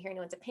and I don't want to hear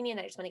anyone's opinion.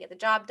 I just want to get the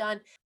job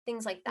done,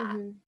 things like that.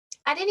 Mhm.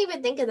 I didn't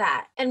even think of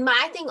that. And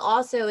my thing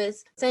also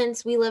is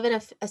since we live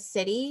in a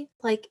city,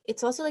 like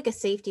it's also like a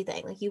safety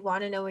thing. Like you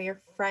want to know where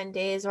your friend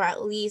is, or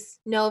at least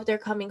know if they're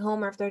coming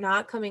home or if they're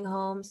not coming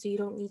home. So you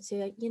don't need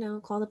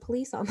to, call the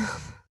police on them.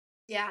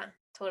 Yeah,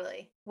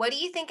 totally. What do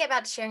you think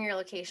about sharing your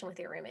location with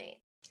your roommate?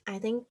 I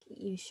think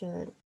you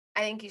should.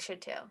 I think you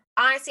should too.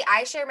 Honestly,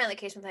 I share my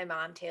location with my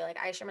mom too. Like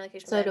I share my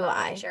location with So my do mom.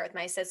 I I. share it with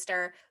my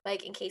sister.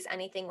 Like in case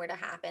anything were to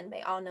happen,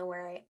 they all know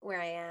where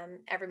I am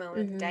every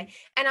moment of the day. Hmm.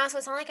 And also,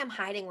 it's not like I'm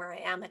hiding where I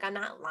am. Like I'm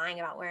not lying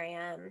about where I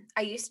am.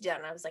 I used to do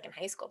that when I was like in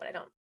high school, but I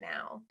don't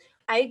now.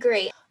 I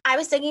agree. I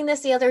was thinking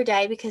this the other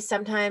day because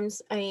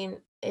sometimes, I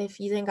mean,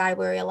 if you think I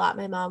worry a lot,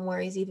 my mom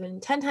worries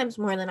even 10 times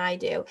more than I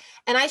do.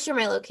 And I share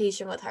my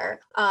location with her.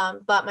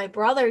 But my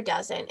brother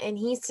doesn't. And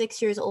he's 6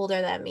 years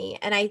older than me.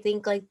 And I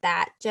think like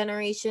that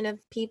generation of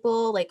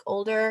people, like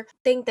older,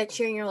 think that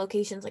sharing your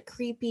location is like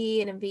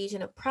creepy, an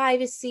invasion of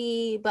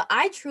privacy. But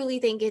I truly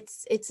think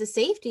it's a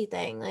safety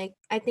thing. Like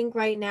I think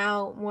right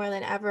now more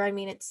than ever, I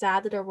mean, it's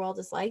sad that our world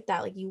is like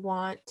that. Like you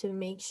want to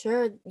make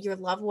sure your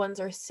loved ones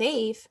are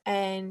safe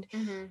and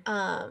Hmm.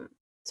 um,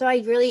 so I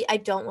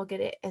don't look at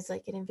it as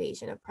like an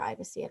invasion of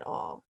privacy at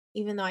all,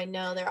 even though I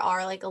know there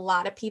are like a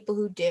lot of people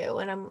who do,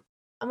 and I'm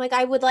like,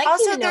 I would like you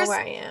Also, to know where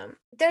I am.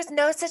 there's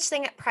no such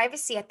thing at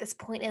privacy at this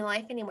point in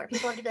life anymore.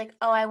 People have to be like,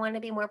 oh, I want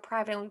to be more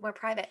private. I want to be more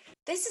private.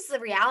 This is the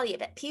reality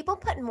of it. People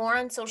put more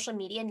on social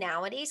media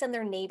nowadays than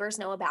their neighbors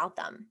know about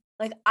them.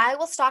 Like, I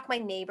will stalk my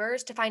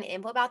neighbors to find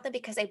info about them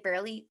because I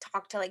barely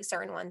talk to like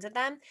certain ones of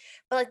them.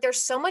 But like,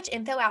 there's so much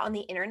info out on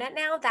the internet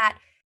now that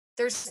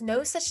there's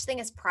no such thing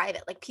as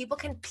private. Like, people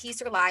can piece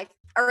their life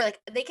or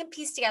like they can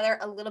piece together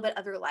a little bit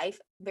of your life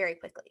very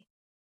quickly.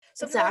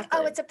 So people are like,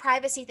 "Oh, Exactly. it's a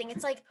privacy thing."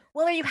 It's like,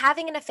 "Well, are you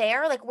having an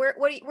affair? Like, where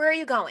are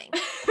you going?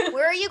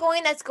 Where are you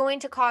going that's going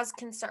to cause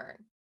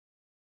concern?"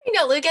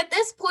 Look at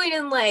this point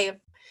in life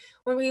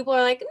when people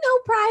are like, no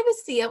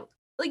privacy.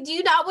 Like, do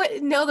you not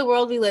know the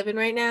world we live in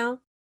right now?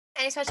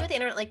 And especially with the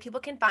internet, like people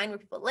can find where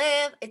people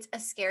live. It's a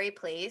scary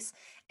place,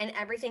 and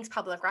everything's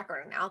public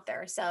record and out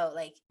there. So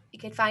like, you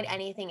could find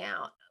anything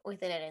out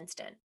within an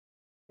instant.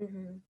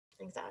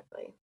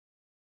 Exactly.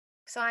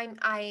 So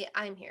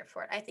I'm here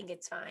for it. I think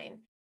it's fine.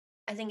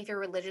 I think if you're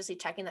religiously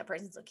checking that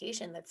person's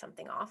location, that's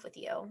something off with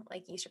you.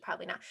 Like you should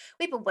probably not.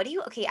 Wait, but what do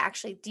you? Okay,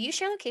 actually, do you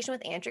share location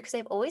with Andrew? Because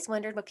I've always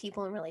wondered what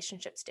people in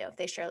relationships do if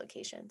they share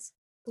locations.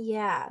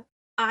 Yeah.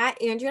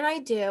 Andrew and I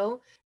do,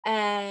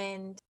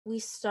 and we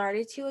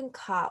started to in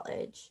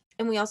college,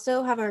 and we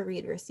also have our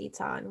read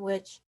receipts on,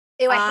 which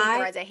Ew, I hate the I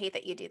rides. I hate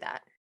that you do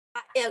that.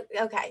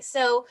 okay,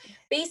 so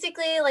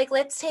basically, like,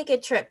 let's take a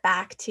trip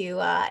back to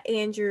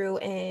Andrew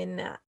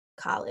in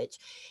college.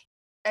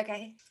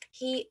 Okay.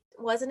 He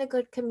wasn't a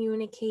good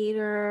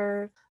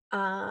communicator.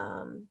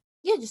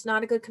 Yeah, just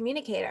not a good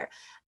communicator.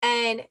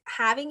 And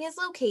having his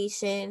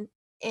location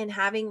and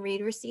having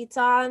read receipts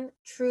on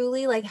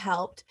truly like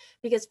helped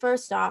because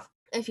first off,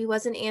 if he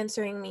wasn't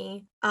answering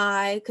me,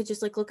 I could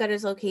just like look at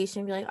his location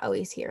and be like, oh,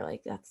 he's here.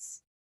 Like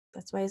that's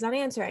why he's not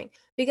answering.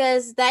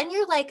 Because then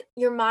you're like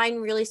your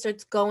mind really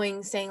starts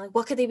going saying like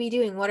what could they be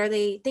doing? What are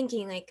they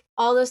thinking? Like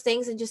all those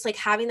things and just like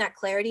having that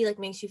clarity like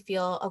makes you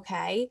feel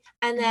okay.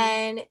 And Mhm.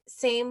 then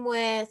same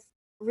with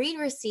read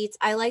receipts.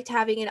 I liked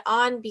having it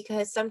on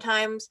because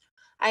sometimes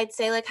I'd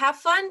say like have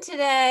fun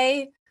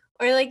today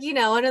or like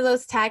one of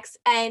those texts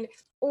and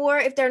or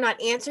if they're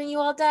not answering you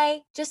all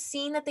day, just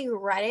seeing that they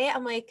read it,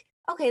 I'm like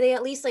okay, they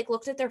at least like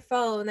looked at their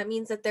phone. That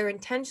means that they're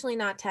intentionally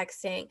not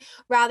texting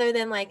rather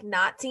than like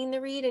not seeing the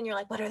read and you're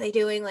like, what are they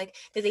doing? Like,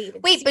 did they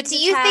even Wait, see but do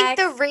the you think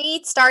the text?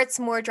 read starts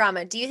more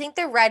drama? Do you think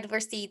the red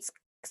receipts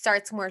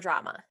starts more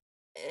drama?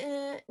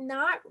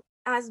 Not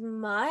as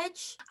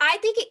much. I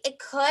think it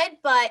could,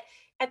 but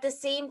at the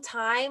same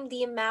time,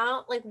 the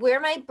amount like, where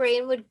my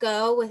brain would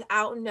go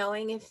without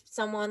knowing if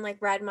someone, like,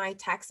 read my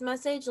text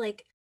message,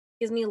 like,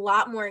 gives me a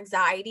lot more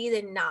anxiety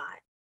than not,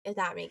 if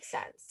that makes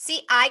sense.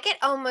 See, I get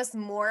almost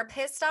more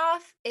pissed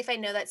off if I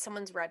know that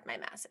someone's read my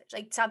message.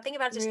 Like, something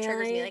about it just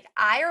triggers me. Really? Like,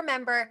 I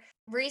remember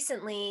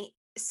recently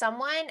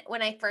someone,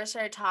 when I first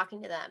started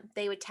talking to them,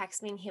 they would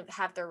text me and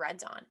have their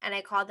reds on. And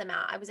I called them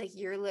out. I was like,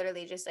 you're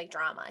literally just like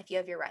drama if you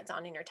have your reds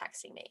on and you're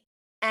texting me.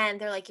 And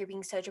they're like, you're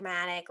being so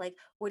dramatic. Like,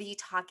 what are you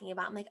talking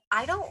about? I'm like,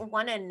 I don't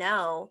want to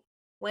know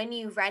when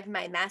you read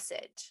my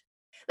message.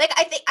 Like,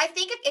 I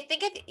think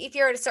if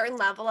you're at a certain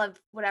level of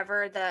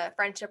whatever the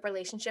friendship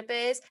relationship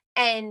is,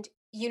 and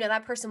you know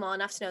that person well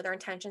enough to know their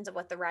intentions of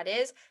what the red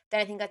is, then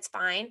I think that's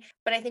fine.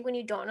 But I think when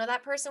you don't know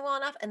that person well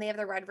enough and they have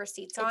the red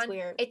receipts It's on,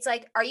 weird. it's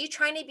like, are you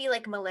trying to be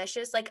like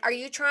malicious? Like, are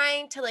you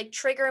trying to like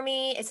trigger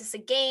me? Is this a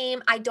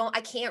game? I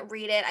can't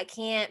read it. I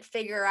can't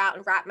figure out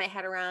and wrap my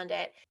head around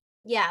it.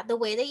 Yeah, the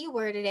way that you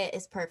worded it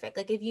is perfect.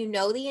 Like, if you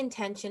know the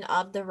intention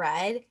of the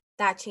read,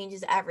 that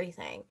changes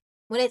everything.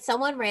 When it's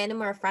someone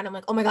random or a friend, I'm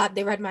like, "Oh my god,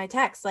 they read my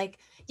text." Like,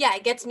 yeah,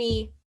 it gets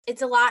me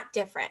it's a lot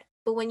different.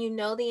 But when you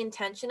know the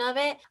intention of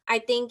it, I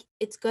think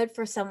it's good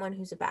for someone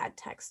who's a bad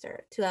texter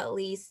to at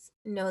least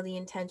know the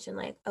intention,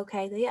 like,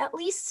 "Okay, they at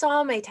least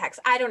saw my text."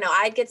 I don't know,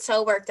 I'd get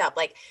so worked up,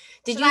 like,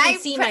 "Did you even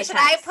see my Should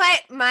I text?"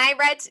 put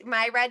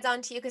my reds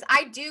onto you? Because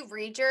I do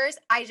read yours.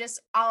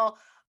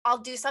 I'll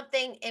do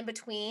something in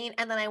between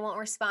and then I won't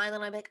respond.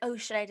 And I'm like, oh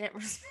shit, I didn't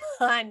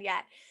respond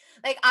yet.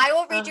 Like I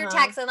will read your Uh-huh.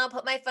 text and I'll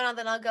put my phone on,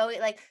 then I'll go eat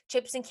like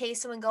chips and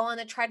queso and go on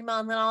the treadmill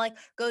and then I'll like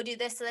go do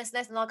this,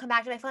 and I'll come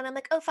back to my phone. I'm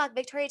like, oh fuck,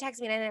 Victoria texted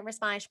me and I didn't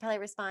respond. I should probably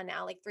respond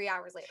now, like 3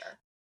 hours later.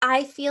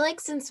 I feel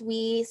like since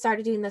we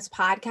started doing this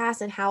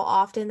podcast and how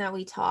often that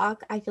we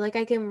talk, I feel like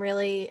I can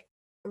really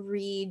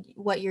read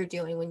what you're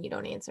doing when you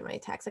don't answer my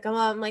text. Like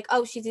I'm like,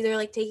 oh, she's either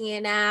like taking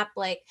a nap,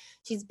 like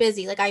she's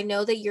busy. Like I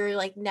know that you're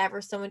like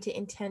never someone to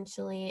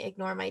intentionally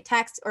ignore my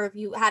text. Or if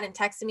you hadn't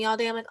texted me all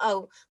day, I'm like,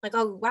 oh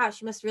wow,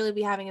 she must really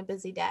be having a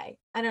busy day.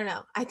 I don't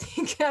know. I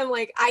think I'm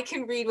like, I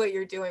can read what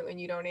you're doing when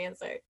you don't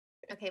answer.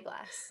 Okay,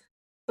 bless.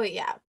 But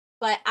yeah.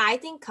 But I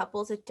think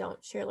couples that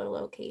don't share their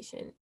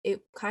location,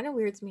 it kind of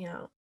weirds me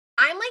out.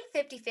 I'm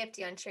like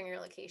 50-50 on sharing your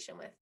location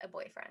with a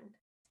boyfriend.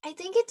 I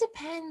think it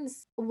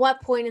depends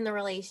what point in the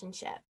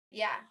relationship.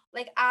 Yeah.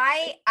 Like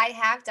Like, I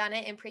have done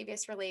it in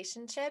previous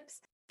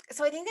relationships.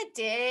 So I think that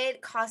did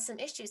cause some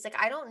issues. Like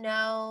I don't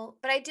know,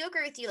 but I do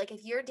agree with you. Like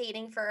if you're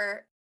dating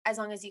for as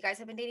long as you guys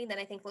have been dating, then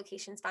I think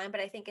location's fine.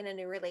 But I think in a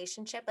new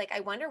relationship, like I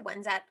wonder when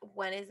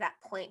is that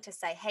point to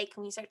say, hey,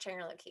 can we start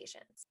sharing our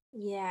locations?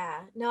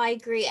 yeah, no, I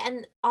agree.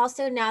 And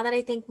also, now that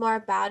I think more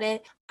about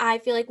it, I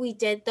feel like we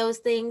did those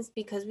things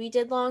because we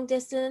did long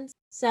distance.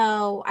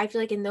 So I feel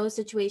like in those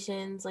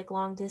situations, like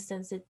long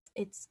distance,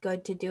 it's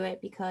good to do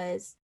it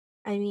because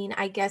I mean,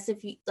 I guess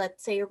if you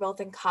let's say you're both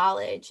in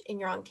college and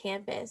you're on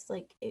campus,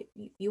 like if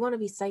you want to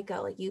be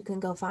psycho, like you can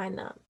go find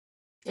them.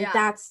 Like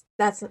Yeah.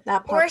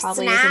 that part Or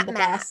probably isn't snap the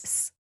best.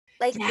 maps.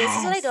 Like this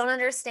is what I Yes. don't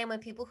understand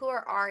with people who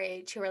are our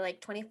age, who are like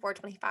 24,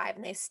 25,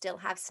 and they still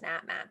have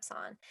snap maps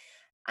on.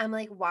 I'm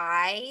like,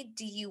 why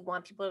do you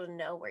want people to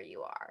know where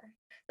you are?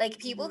 Like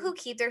people Mhm. who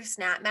keep their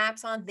snap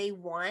maps on, they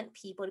want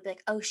people to be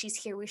like, oh, she's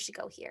here. We should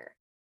go here.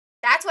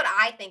 That's what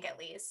I think, at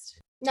least.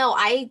 No,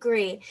 I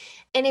agree.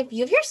 And if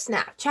you have your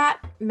Snapchat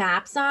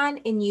maps on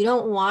and you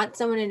don't want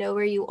someone to know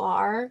where you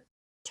are,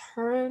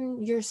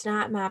 turn your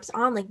Snap maps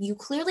on. Like you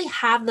clearly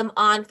have them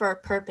on for a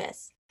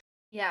purpose.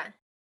 Yeah.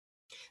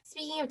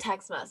 Speaking of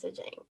text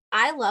messaging,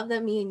 I love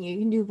that me and you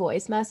can do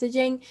voice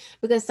messaging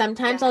because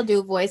sometimes I'll Yes. do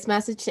a voice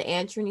message to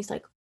Andrew and he's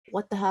like,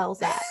 "What the hell is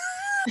that?"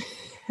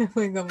 I'm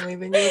like, "I'm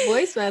leaving you a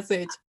voice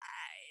message."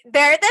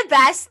 They're the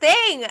best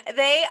thing.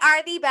 They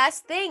are the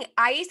best thing.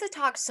 I used to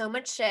talk so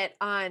much shit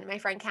on my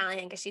friend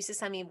Callahan because she used to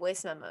send me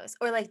voice memos,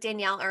 or like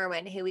Danielle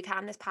Irwin, who we've had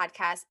on this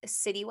podcast,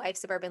 City Wife,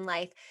 Suburban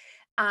Life.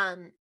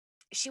 Um,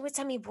 she would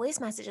send me voice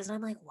messages, and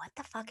I'm like, what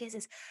the fuck is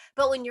this?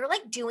 But when you're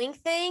like doing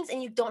things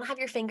and you don't have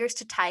your fingers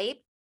to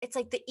type, it's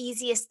like the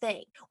easiest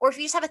thing. Or if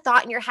you just have a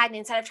thought in your head and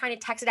instead of trying to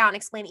text it out and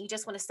explain it, you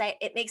just want to say it,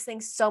 it makes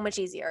things so much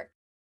easier.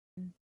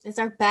 It's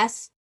our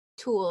best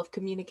tool of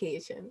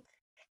communication.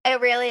 It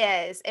really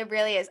is. It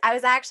really is. I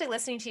was actually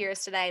listening to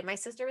yours today. My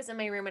sister was in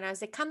my room and I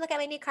was like, come look at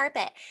my new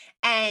carpet.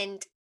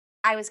 And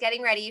I was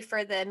getting ready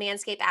for the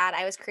Manscaped ad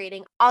I was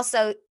creating.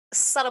 Also,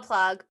 subtle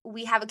plug,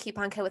 we have a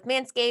coupon code with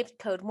Manscaped,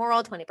 code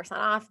moral, 20%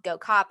 off. Go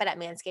cop it at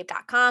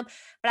manscaped.com.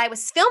 But I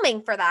was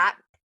filming for that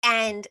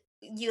and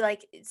you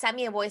like sent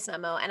me a voice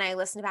memo and I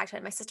listened back to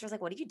it. My sister was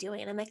like, what are you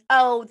doing? And I'm like,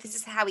 oh, this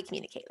is how we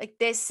communicate. Like,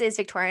 this is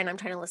Victoria and I'm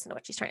trying to listen to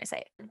what she's trying to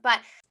say. But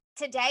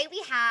today we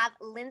have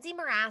Lindsay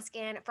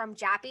Muraskin from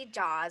Jappy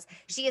Jaws.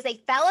 She is a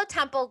fellow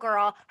Temple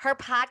girl. Her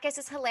podcast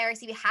is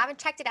hilarious. If you haven't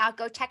checked it out,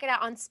 go check it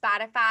out on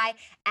Spotify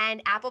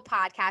and Apple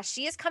Podcasts.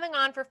 She is coming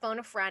on for Phone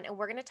a Friend, and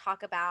we're going to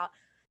talk about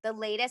the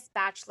latest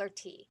Bachelor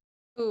tea.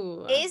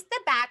 Ooh. Is the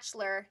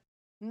Bachelor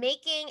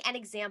making an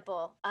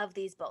example of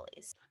these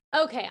bullies?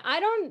 Okay, I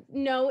don't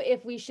know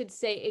if we should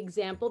say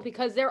example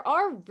because there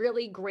are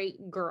really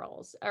great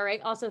girls. All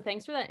right. Also,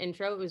 thanks for that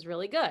intro. It was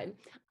really good.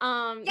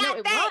 Yeah, No,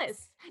 it was.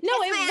 thanks. No,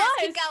 Kiss it my ass.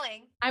 Keep was.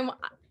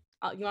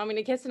 going. You want me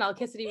to kiss and I'll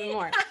kiss it even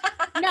more.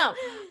 No,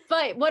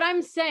 but what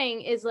I'm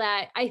saying is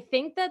that I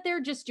think that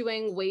they're just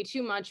doing way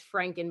too much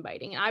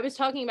Frankenbiting. And I was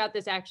talking about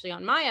this actually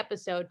on my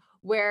episode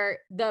where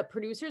the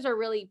producers are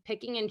really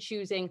picking and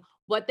choosing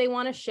what they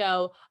want to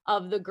show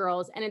of the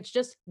girls, and it's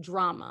just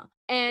drama.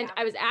 And Yeah.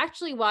 I was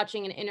actually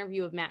watching an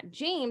interview of Matt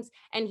James,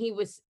 and he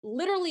was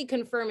literally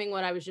confirming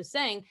what I was just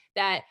saying,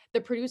 that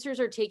the producers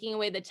are taking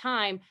away the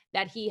time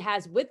that he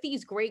has with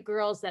these great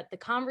girls, that the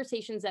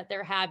conversations that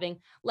they're having,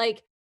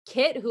 like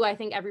Kit, who I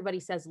think everybody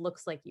says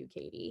looks like you,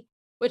 Katie,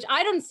 which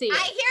I don't see I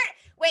it. hear.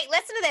 Wait,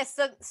 listen to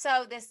this.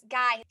 So this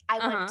guy, I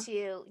went Uh-huh.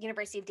 to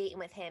University of Dayton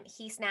with him.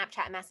 He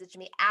Snapchat messaged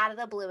me out of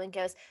the blue and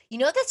goes, "You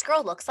know what this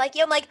girl looks like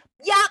you?" I'm like,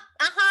 "Yep,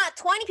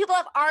 20 people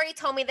have already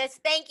told me this.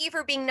 Thank you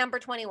for being number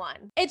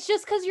 21." It's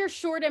just because you're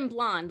short and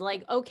blonde.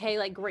 Like, okay,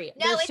 like great.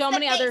 No, There's it's so the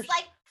many face. other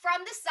Like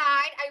from the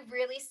side, I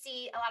really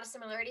see a lot of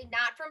similarity.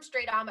 Not from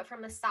straight on, but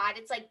from the side,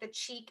 it's like the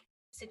cheek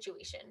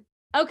situation.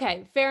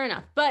 Okay, fair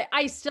enough. But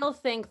I still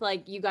think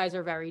like you guys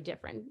are very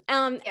different.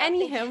 Yeah, thank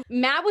you. Anywho,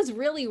 Matt was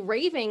really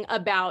raving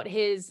about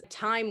his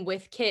time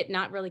with Kit,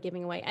 not really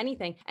giving away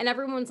anything. And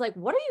everyone's like,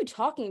 what are you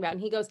talking about?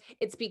 And he goes,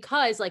 it's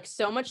because like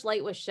so much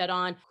light was shed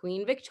on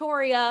Queen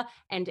Victoria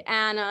and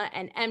Anna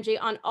and MJ,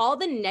 on all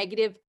the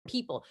negative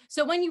people.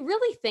 So when you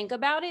really think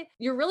about it,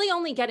 you're really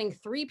only getting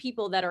 3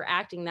 people that are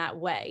acting that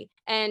way.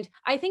 And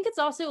I think it's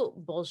also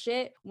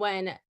bullshit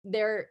when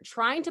they're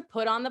trying to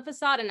put on the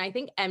facade. And I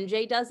think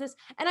MJ does this.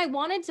 And I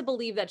wanted to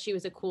believe that she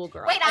was a cool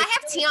girl. Wait, I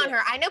have tea on her.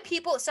 I know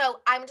people. So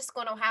I'm just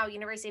going to Ohio,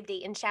 University of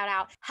Dayton. Shout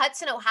out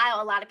Hudson,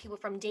 Ohio. A lot of people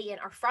from Dayton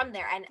are from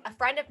there, and a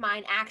friend of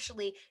mine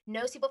actually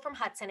knows people from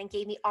Hudson and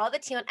gave me all the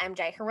tea on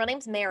MJ. Her real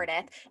name's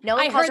Meredith. No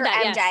one I calls heard her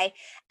that, MJ, yes.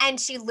 and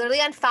she literally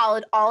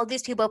unfollowed all of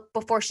these people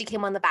before she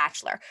came on The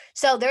Bachelor.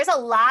 So there's a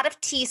lot of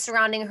tea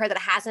surrounding her that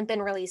hasn't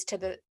been released to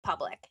the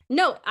public.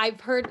 No,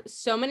 I've heard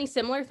so many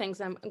similar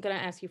things. I'm going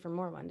to ask you for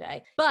more one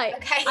day. But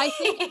Okay. I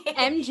think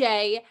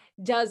MJ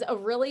does a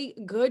really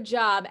good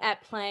job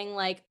at playing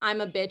like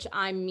I'm a bitch,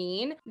 I'm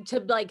mean, to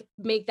like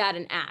make that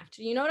an act.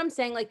 You know what I'm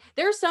saying? Like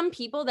there are some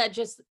people that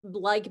just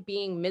like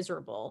being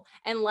miserable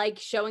and like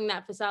showing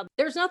that facade.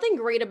 There's nothing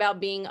great about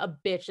being a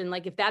bitch, and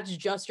like if that's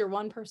just your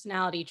one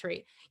personality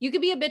trait. You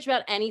could be a bitch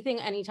about anything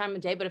any time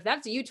of day, but if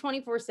that's you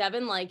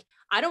 24/7, like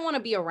I don't want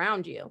to be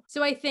around you.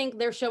 So I think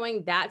they're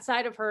showing that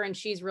side of her, and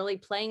she's really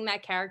playing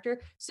that character.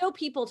 So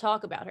people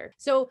talk about her.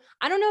 So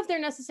I don't know if they're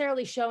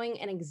necessarily showing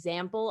an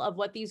example of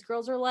what these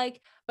girls are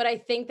like, but I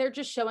think they're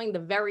just showing the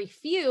very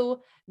few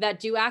that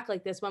do act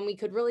like this, when we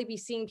could really be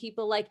seeing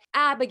people like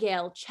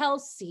Abigail,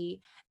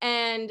 Chelsea,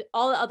 and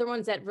all the other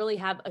ones that really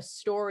have a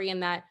story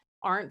and that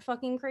aren't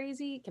fucking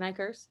crazy. Can I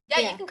curse?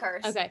 Yeah, you can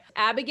curse. Okay.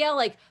 Abigail,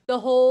 like the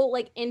whole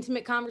like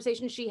intimate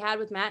conversation she had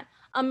with Matt,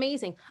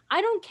 amazing.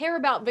 I don't care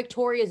about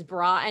Victoria's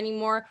bra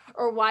anymore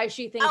or why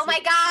she thinks. Oh my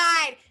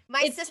God.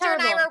 My It's sister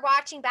and I terrible. were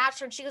watching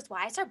Bachelor, and she goes,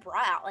 "Why is her bra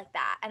out like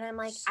that?" And I'm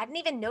like, I didn't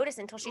even notice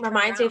until she turned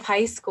Reminds me of around.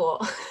 high school.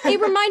 It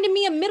reminded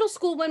me of middle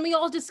school when we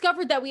all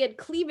discovered that we had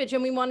cleavage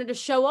and we wanted to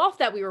show off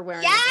that we were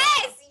wearing a bra.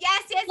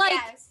 Yes, Like,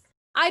 yes.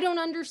 I don't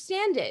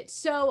understand it.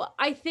 So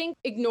I think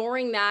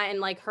ignoring that and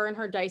like her and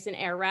her Dyson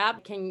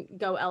Airwrap can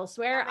go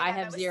elsewhere. Oh my I God,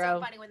 have that was zero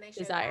so funny when they showed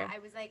desire. that. I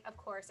was like, of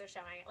course they're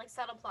showing it. Like,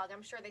 subtle plug.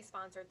 I'm sure they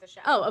sponsored the show.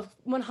 Oh, of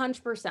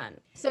 100%.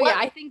 So What- yeah,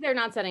 I think they're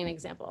not setting an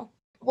example.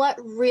 What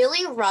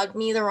really rubbed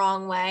me the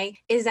wrong way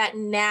is that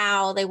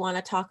now they want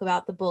to talk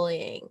about the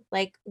bullying.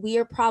 Like we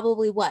are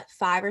probably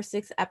 5 or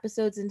 6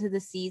 episodes into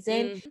the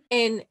season,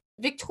 and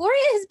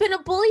Victoria has been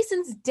a bully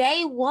since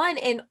day one,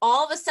 and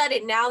all of a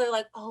sudden now they're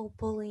like, oh,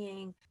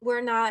 bullying.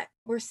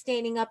 We're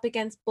standing up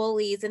against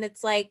bullies. And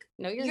it's like,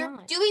 No, you're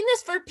not. doing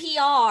this for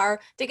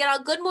PR to get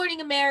on Good Morning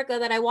America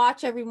that I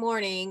watch every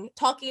morning,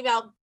 talking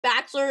about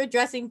Bachelor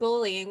addressing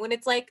bullying, when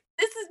it's like,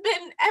 this has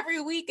been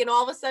every week, and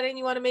all of a sudden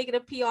you want to make it a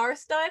PR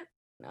stunt.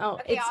 Oh,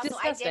 Okay, it's also,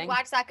 disgusting. I did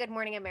watch that Good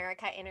Morning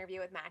America interview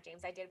with Matt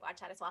James. I did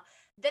watch that as well.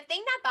 The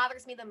thing that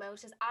bothers me the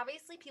most is,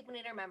 obviously people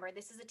need to remember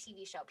this is a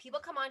TV show.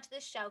 People come onto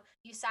this show,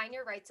 you sign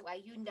your rights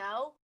away, you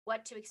know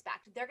what to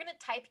expect. They're going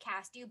to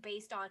typecast you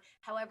based on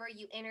however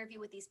you interview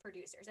with these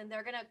producers, and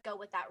they're going to go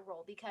with that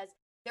role because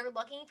they're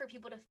looking for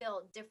people to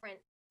fill different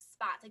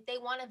spots. Like they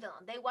want a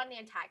villain, they want an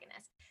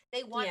antagonist,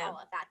 they want all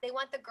of that. They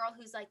want the girl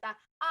who's like that,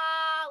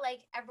 like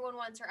everyone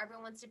wants her,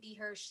 everyone wants to be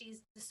her,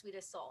 she's the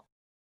sweetest soul.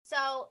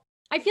 So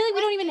I feel like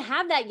we don't even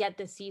have that yet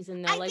this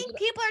season, though. I think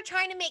people are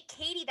trying to make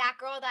Katie that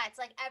girl that's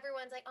like,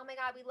 everyone's like, oh my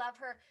God, we love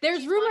her. There's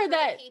She's rumor one for the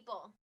that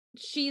people.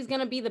 she's going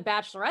to be the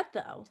Bachelorette,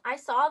 though. I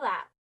saw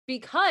that.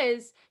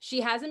 Because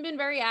she hasn't been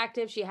very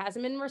active. She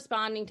hasn't been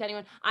responding to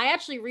anyone. I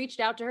actually reached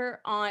out to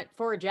her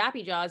for a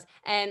Jappy Jaws,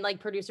 and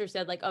like producer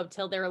said, like, oh,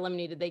 till they're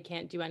eliminated, they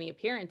can't do any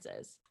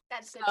appearances.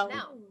 That's good to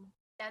know.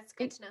 That's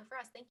good to know for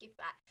us. Thank you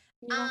for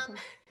that.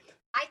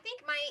 I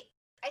think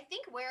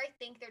where I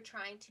think they're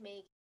trying to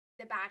make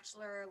The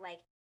Bachelor like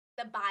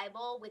the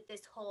Bible with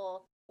this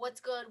whole what's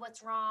good,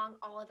 what's wrong,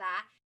 all of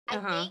that. I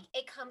think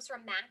it comes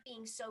from Matt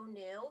being so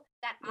new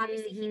that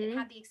obviously he didn't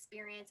have the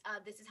experience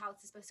of this is how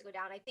it's supposed to go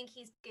down. I think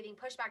he's giving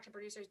pushback to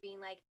producers being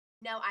like,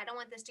 no, I don't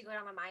want this to go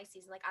down on my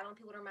season. Like, I don't want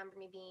people to remember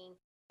me being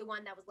the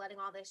one that was letting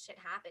all this shit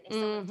happen if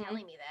someone's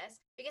telling me this.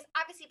 Because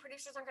obviously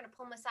producers aren't going to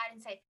pull him aside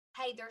and say,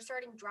 hey, they're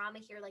starting drama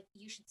here. Like,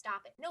 you should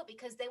stop it. No,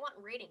 because they want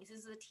ratings.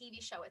 This is a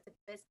TV show. It's a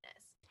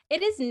business.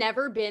 It has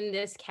never been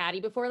this catty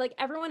before. Like,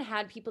 everyone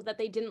had people that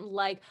they didn't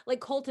like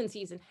Colton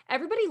season.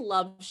 Everybody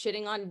loved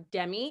shitting on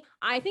Demi.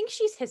 I think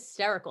she's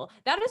hysterical.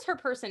 That is her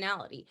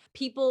personality.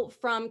 People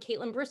from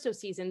Caitlin Bristow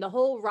season, the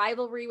whole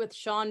rivalry with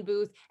Sean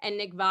Booth and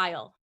Nick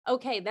Viall.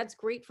 Okay, that's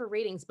great for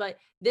ratings, but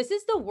this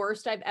is the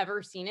worst I've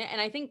ever seen it. And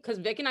I think because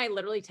Vic and I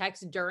literally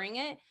text during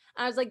it,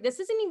 I was like, this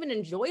isn't even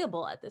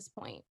enjoyable at this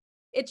point.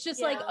 It's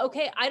just like,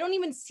 okay, I don't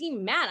even see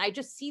Matt. I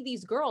just see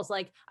these girls.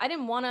 Like, I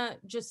didn't want to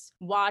just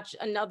watch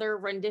another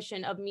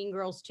rendition of Mean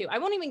Girls 2. I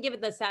won't even give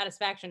it the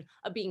satisfaction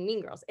of being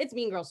Mean Girls. It's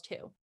Mean Girls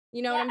 2.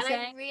 You know what I'm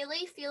saying? I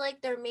really feel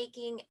like they're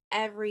making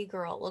every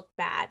girl look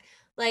bad.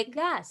 Like,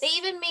 yes. They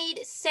even made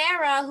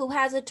Sarah, who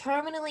has a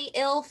terminally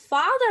ill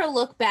father,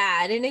 look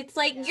bad. And it's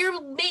like, you're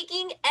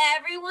making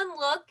everyone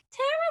look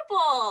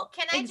terrible.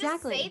 Can I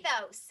just say,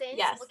 though,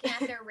 since looking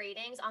at their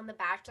ratings on The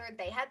Bachelor,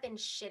 they have been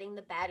shitting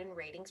the bed in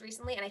ratings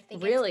recently. And I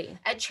think it's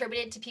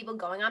attributed to people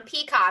going on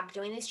Peacock,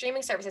 doing these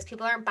streaming services.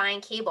 People aren't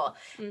buying cable.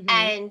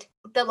 And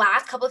the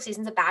last couple of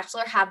seasons of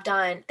Bachelor have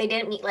done, they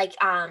didn't meet like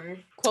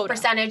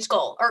percentage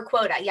goal or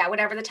quota. Yeah,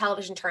 whatever the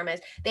television term is.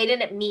 They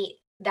didn't meet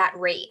that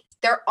rate.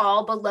 They're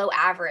all below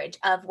average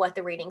of what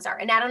the ratings are.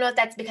 And I don't know if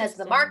that's because of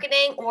the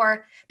marketing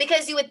or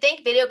because you would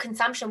think video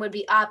consumption would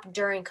be up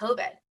during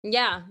COVID.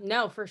 Yeah,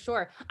 no, for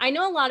sure. I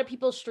know a lot of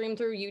people stream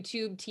through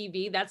YouTube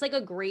TV. That's like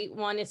a great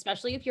one,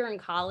 especially if you're in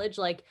college.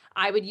 Like,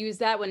 I would use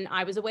that when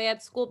I was away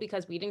at school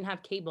because we didn't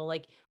have cable.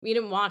 Like, we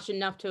didn't watch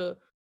enough to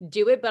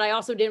do it, but I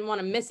also didn't want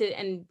to miss it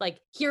and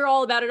like hear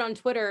all about it on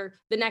Twitter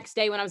the next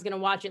day when I was going to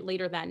watch it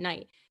later that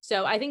night.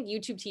 So I think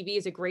YouTube TV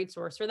is a great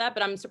source for that,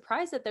 but I'm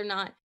surprised that they're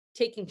not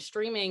taking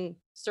streaming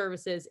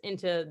services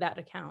into that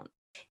account.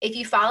 If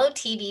you follow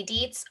TV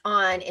Deets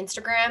on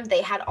Instagram,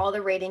 they had all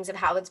the ratings of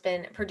how it's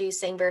been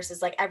producing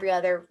versus like every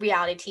other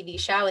reality TV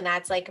show. And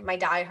that's like my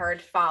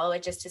diehard follow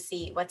it just to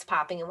see what's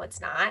popping and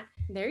what's not.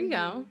 There you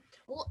go.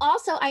 Well,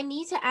 also, I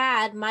need to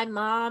add, my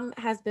mom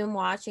has been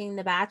watching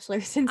The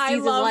Bachelor since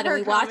season 1, and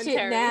we watch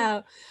it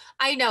now.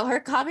 I know, her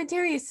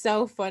commentary is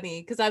so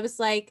funny because I was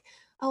like,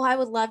 oh, I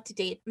would love to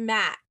date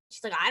Matt.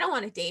 She's like, I don't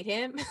want to date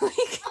him. Okay,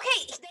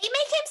 they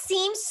make him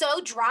seem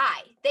so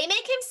dry. They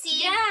make him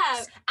seem.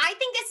 Yeah. I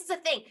think this is the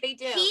thing. They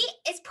do. He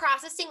is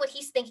processing what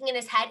he's thinking in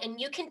his head, and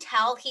you can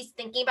tell he's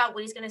thinking about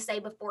what he's going to say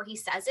before he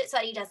says it so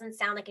that he doesn't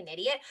sound like an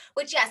idiot,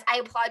 which, yes, I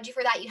applaud you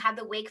for that. You have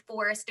the Wake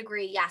Forest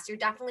degree. Yes, you're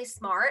definitely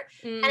smart.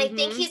 And I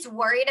think he's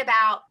worried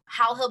about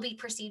how he'll be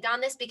perceived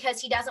on this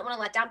because he doesn't want to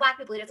let down Black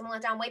people. He doesn't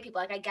want to let down white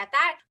people. Like, I get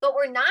that. But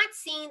we're not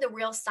seeing the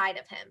real side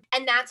of him.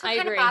 And that's what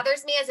kind of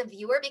bothers me as a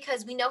viewer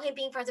because we know him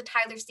being friends with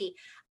Tyler C.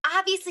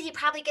 Obviously, he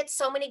probably gets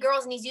so many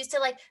girls and he's used to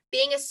like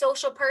being a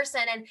social person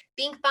and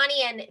being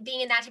funny and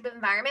being in that type of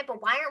environment.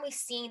 But why aren't we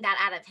seeing that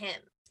out of him?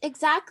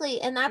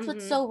 Exactly. And that's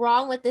what's so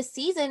wrong with this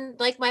season.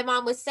 Like my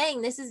mom was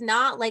saying, this is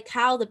not like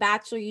how The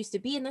Bachelor used to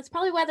be. And that's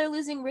probably why they're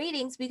losing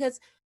ratings because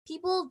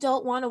people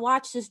don't want to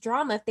watch this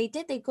drama. If they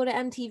did, they'd go to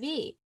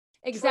MTV.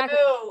 Exactly.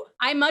 True.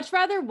 I much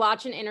rather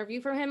watch an interview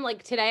from him.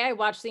 Like today, I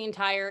watched the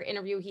entire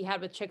interview he had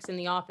with Chicks in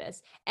the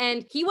Office,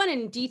 and he went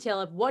in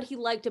detail of what he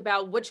liked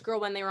about which girl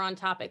when they were on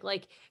topic,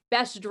 like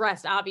best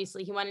dressed.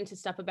 Obviously, he went into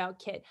stuff about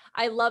Kit.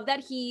 I love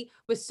that he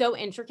was so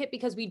intricate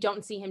because we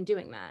don't see him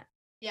doing that.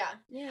 Yeah.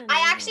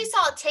 I actually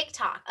saw a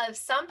TikTok of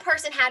some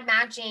person had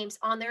Matt James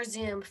on their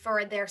Zoom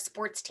for their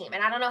sports team.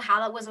 And I don't know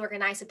how that was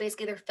organized. So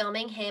basically they're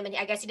filming him. And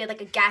I guess he did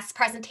like a guest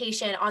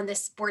presentation on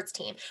this sports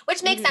team,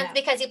 which makes sense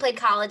because he played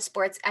college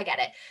sports. I get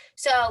it.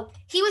 So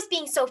he was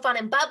being so fun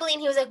and bubbly.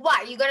 And he was like,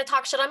 what, are you going to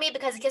talk shit on me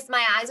because I kissed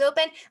my eyes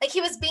open? Like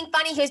he was being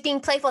funny. He was being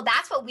playful.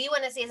 That's what we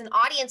want to see as an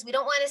audience. We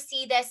don't want to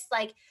see this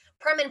like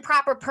prim and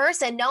proper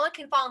person. No one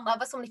can fall in love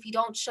with someone if you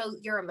don't show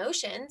your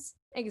emotions.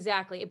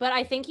 Exactly. But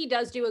I think he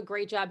does do a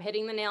great job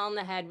hitting the nail on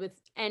the head with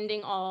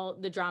ending all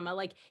the drama.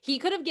 Like he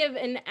could have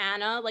given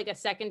Anna like a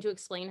second to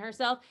explain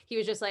herself. He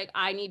was just like,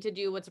 I need to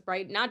do what's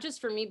right, not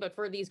just for me, but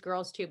for these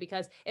girls too.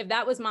 Because if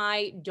that was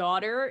my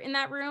daughter in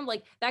that room,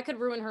 like that could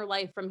ruin her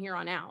life from here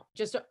on out.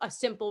 Just a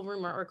simple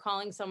rumor or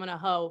calling someone a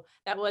hoe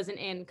that wasn't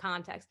in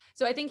context.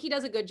 So I think he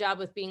does a good job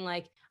with being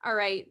like, all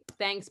right,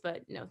 thanks,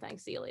 but no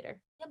thanks. See you later.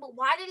 Yeah, but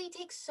why did he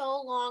take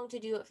so long to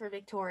do it for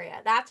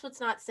Victoria? That's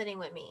what's not sitting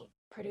with me.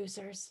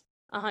 Producers.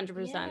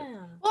 100%. Yeah.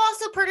 Well,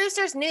 also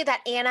producers knew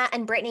that Anna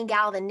and Brittany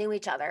Galvin knew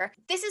each other.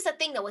 This is the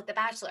thing though with The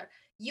Bachelor.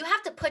 You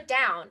have to put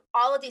down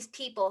all of these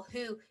people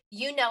who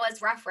you know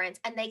as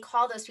reference and they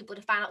call those people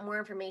to find out more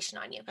information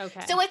on you.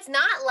 Okay. So it's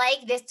not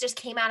like this just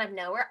came out of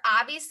nowhere.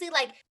 Obviously,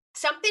 like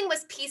something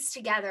was pieced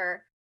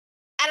together.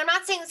 And I'm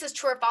not saying this is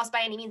true or false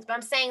by any means, but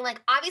I'm saying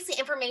like obviously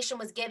information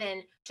was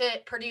given to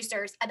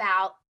producers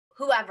about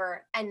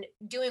whoever and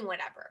doing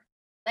whatever.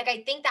 Like,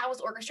 I think that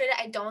was orchestrated.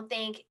 I don't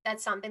think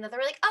that's something that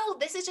they're like, oh,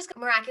 this is just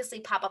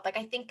miraculously pop up. Like,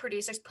 I think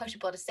producers push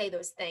people to say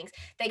those things.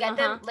 They get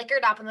them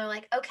liquored up and they're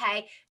like,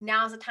 okay,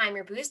 now's the time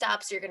you're boozed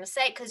up. So you're going to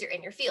say it because you're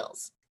in your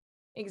feels.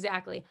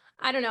 Exactly.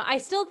 I don't know. I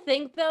still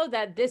think though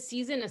that this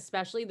season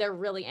especially they're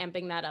really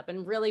amping that up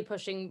and really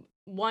pushing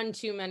one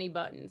too many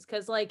buttons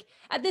cuz like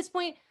at this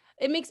point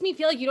it makes me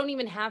feel like you don't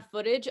even have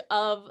footage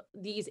of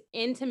these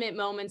intimate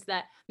moments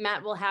that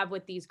Matt will have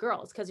with these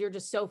girls cuz you're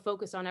just so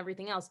focused on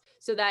everything else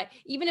so that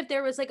even if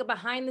there was like a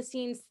behind the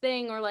scenes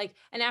thing or like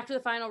an after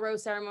the final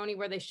rose ceremony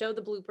where they show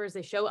the bloopers,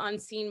 they show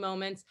unseen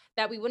moments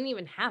that we wouldn't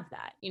even have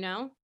that, you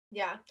know?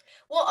 Yeah.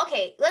 Well,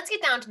 okay, let's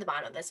get down to the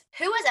bottom of this.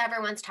 Who was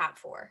everyone's top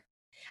 4?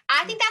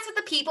 I think that's what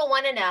the people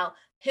want to know.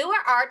 Who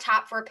are our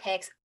top 4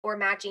 picks for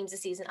Matt James'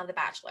 season of The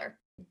Bachelor?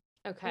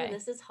 Okay. Ooh,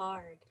 this is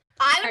hard.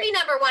 I would be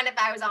number 1 if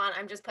I was on.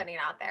 I'm just putting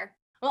it out there.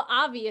 Well,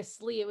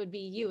 obviously it would be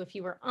you if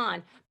you were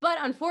on, but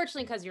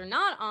unfortunately, because you're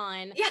not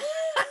on,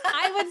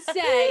 I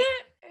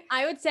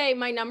would say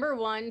my number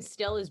 1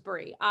 still is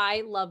Brie.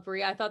 I love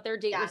Brie. I thought their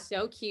date was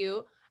so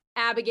cute.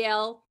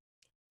 Abigail.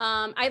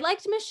 I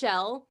liked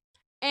Michelle.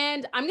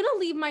 And I'm going to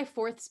leave my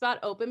 4th spot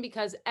open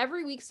because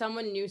every week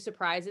someone new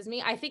surprises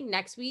me. I think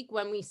next week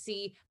when we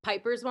see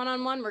Piper's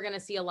one-on-one, we're going to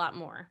see a lot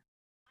more.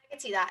 I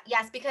could see that.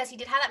 Yes, because he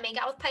did have that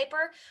makeout with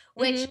Piper,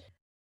 which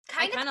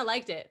I kind of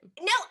liked it.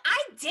 No, I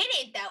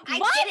didn't though. I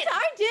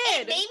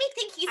did. It made me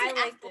think he's an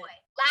F-boy.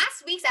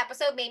 Last week's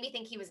episode made me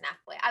think he was an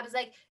F-boy. I was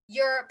like,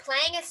 you're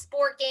playing a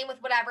sport game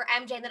with whatever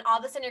MJ, and then all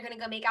of a sudden you're going to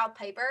go make out with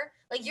Piper.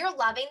 Like, you're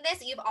loving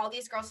this. You have all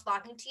these girls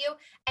flocking to you,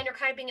 and you're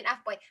kind of being an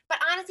F-boy. But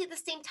honestly, at the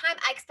same time,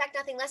 I expect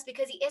nothing less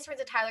because he is friends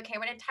with Tyler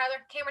Cameron, and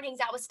Tyler Cameron hangs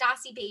out with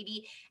Stassi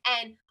Baby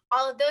and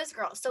all of those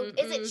girls. So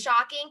is it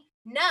shocking?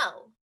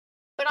 No.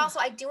 But also,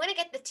 I do want to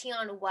get the tea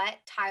on what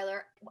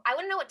Tyler, I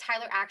want to know what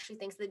Tyler actually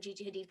thinks of the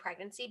Gigi Hadid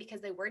pregnancy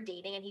because they were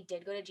dating and he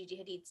did go to Gigi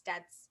Hadid's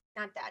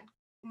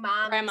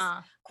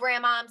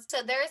grandmom's.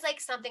 So there's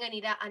like something I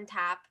need to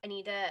untap. I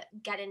need to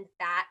get in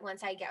that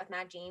once I get with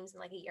Matt James in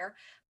like a year.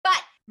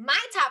 But my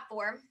top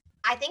 4,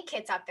 I think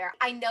Kit's up there.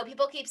 I know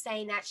people keep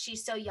saying that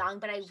she's so young,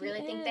 but I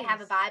really think they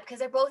have a vibe because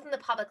they're both in the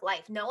public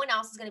life. No one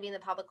else is going to be in the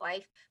public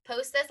life.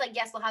 Post this, like,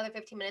 yes, they'll have their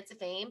 15 minutes of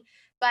fame,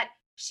 but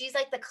she's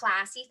like the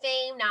classy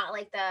fame, not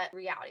like the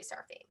reality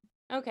star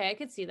fame. Okay, I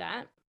could see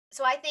that.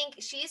 So I think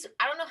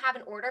I don't know have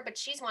an order, but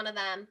she's one of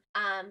them.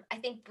 I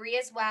think Brie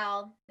as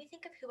well. Let me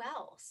think of who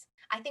else.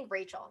 I think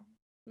Rachel.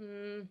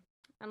 I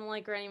don't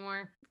like her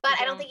anymore. But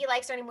I don't think he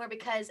likes her anymore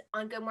because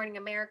on Good Morning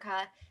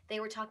America, they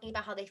were talking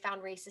about how they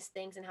found racist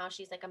things and how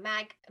she's like a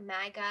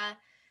MAGA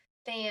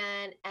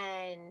fan.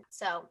 And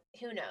so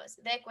who knows?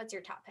 Vic, what's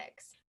your top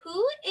picks?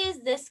 Who is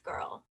this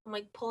girl? I'm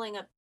like pulling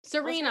up.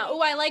 Serena.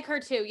 Oh, I like her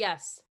too.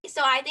 Yes.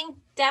 So I think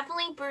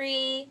definitely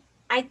Brie.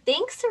 I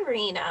think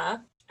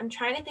Serena. I'm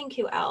trying to think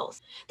who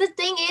else. The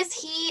thing is,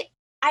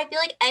 I feel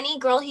like any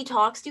girl he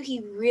talks to,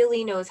 he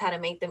really knows how to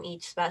make them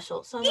each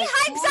special. So he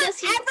hypes up every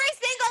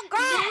single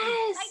girl.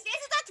 Yes. Like, this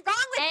is what's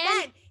wrong with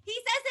Ben. He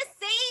says the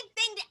same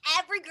thing to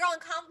every girl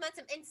and compliments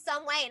him in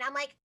some way. And I'm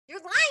like,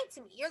 you're lying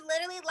to me. You're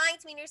literally lying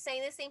to me and you're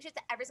saying the same shit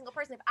to every single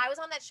person. If I was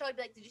on that show, I'd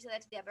be like, did you say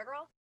that to the other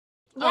girl?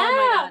 Yeah. Oh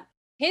my God.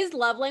 His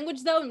love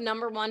language, though,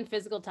 number 1,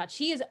 physical touch.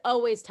 He is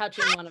always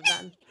touching one of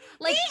them.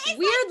 Like,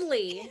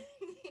 weirdly.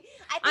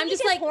 I think he's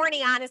just like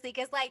horny, honestly,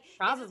 because like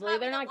probably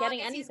they're not getting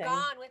anything. He's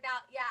gone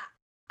without,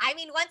 I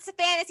mean, once the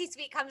fantasy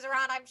suite comes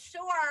around, I'm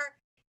sure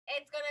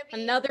it's gonna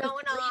be another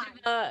going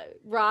on.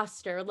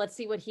 Roster. Let's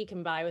see what he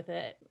can buy with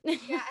it.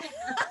 Yeah,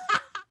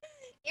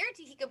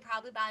 guarantee he could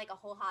probably buy like a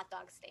whole hot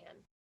dog stand.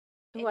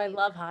 Oh, I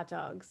love hot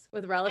dogs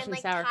with relish and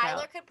sauerkraut.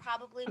 Tyler could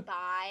probably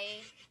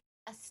buy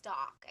a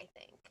stock. I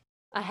think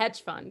a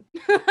hedge fund.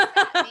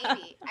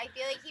 Maybe. I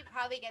feel like he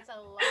probably gets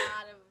a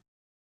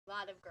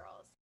lot of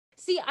girls.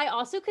 See, I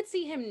also could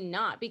see him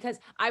not because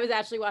I was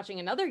actually watching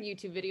another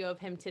YouTube video of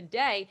him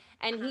today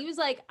and he was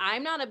like,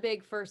 I'm not a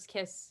big first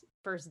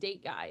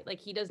date guy. Like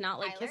he does not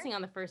like kissing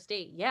on the first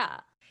date. Yeah.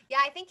 Yeah,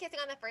 I think kissing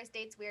on the first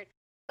date's weird.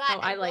 But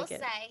I will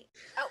say,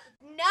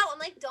 no, I'm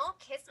like, don't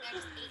kiss me. I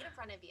just ate in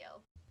front of you.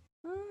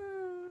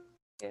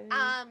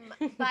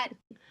 But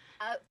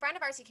a friend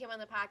of ours who came on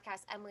the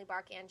podcast, Emily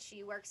Barkan,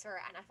 she works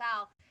for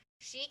NFL.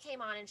 She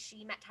came on and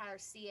she met Tyler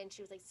C. and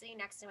she was like sitting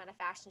next to him at a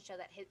fashion show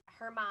that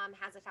her mom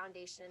has a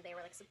foundation and they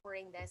were like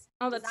supporting this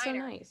that's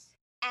designer. So nice.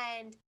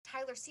 And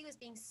Tyler C. was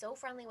being so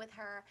friendly with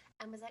her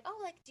and was like, oh,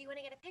 like, do you want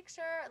to get a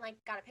picture? And like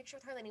got a picture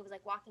with her. Then he was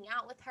like walking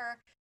out with her.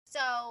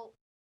 So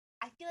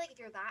I feel like if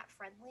you're that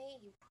friendly,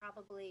 you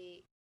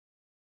probably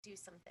do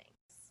some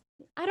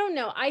things. I don't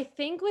know. I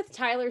think with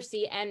Tyler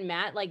C. and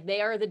Matt, like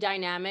they are the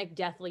dynamic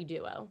deathly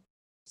duo.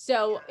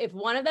 So if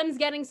one of them's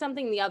getting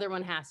something, the other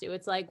one has to.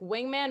 It's like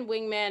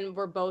wingman,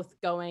 we're both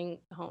going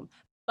home.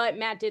 But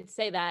Matt did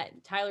say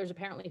that Tyler's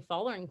apparently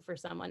falling for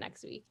someone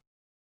next week.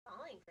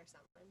 Falling for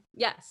someone?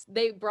 Yes.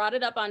 They brought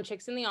it up on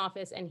Chicks in the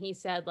Office and he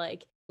said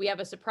like, we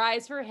have a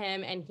surprise for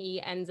him and he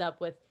ends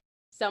up with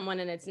someone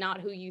and it's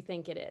not who you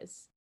think it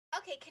is.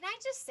 Okay, can I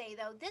just say,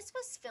 though, this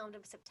was filmed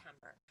in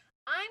September.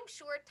 I'm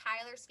sure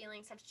Tyler's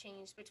feelings have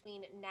changed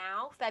between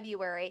now,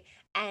 February,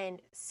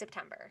 and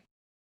September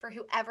for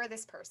whoever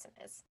this person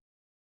is.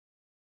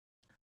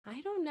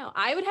 I don't know.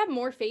 I would have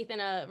more faith in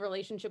a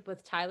relationship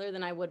with Tyler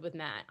than I would with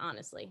Matt,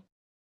 honestly.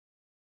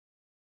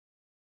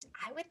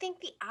 I would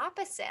think the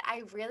opposite.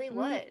 I really Mm,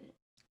 would.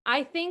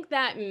 I think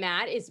that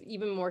Matt is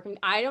even more.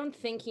 I don't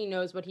think he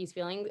knows what he's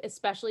feeling,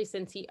 especially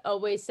since he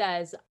always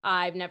says,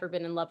 I've never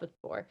been in love with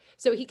before.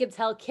 So he could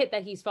tell Kit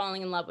that he's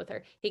falling in love with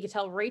her. He could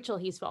tell Rachel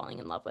he's falling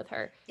in love with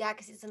her. Yeah,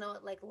 because he doesn't know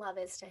what like love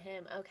is to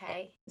him.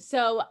 Okay.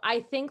 So I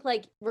think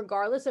like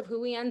regardless of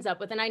who he ends up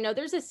with, and I know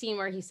there's a scene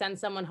where he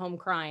sends someone home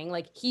crying,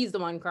 like he's the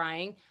one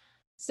crying.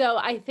 So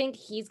I think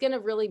he's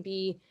gonna really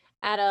be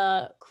at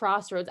a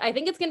crossroads. I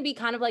think it's gonna be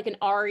kind of like an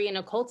Ari and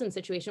a Colton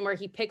situation where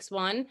he picks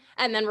one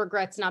and then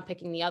regrets not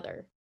picking the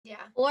other. Yeah.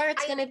 Or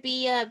it's going to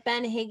be a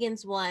Ben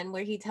Higgins one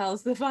where he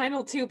tells the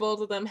final two,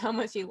 both of them, how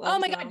much he loves Oh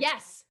my them. God,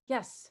 yes,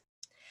 yes.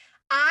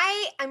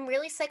 I'm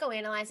really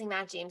psychoanalyzing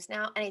Matt James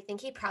now, and I think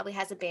he probably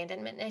has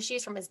abandonment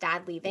issues from his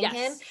dad leaving him.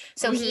 Yes.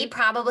 So he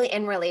probably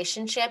in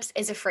relationships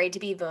is afraid to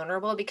be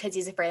vulnerable because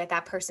he's afraid that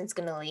that person's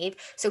going to leave.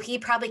 So he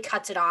probably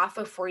cuts it off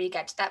before you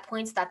get to that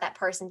point so that that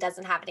person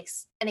doesn't have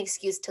an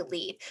excuse to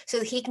leave. So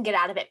that he can get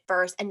out of it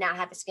first and not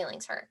have his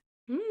feelings hurt.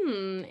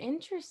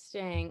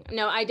 Interesting.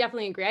 No, I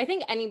definitely agree. I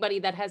think anybody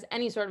that has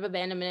any sort of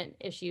abandonment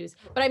issues,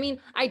 but I mean,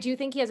 I do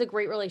think he has a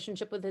great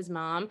relationship with his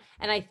mom.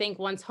 And I think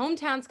once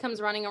Hometowns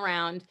comes running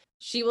around,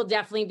 she will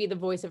definitely be the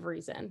voice of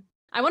reason.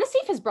 I want to see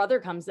if his brother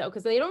comes though,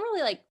 because they don't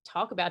really like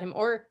talk about him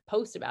or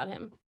post about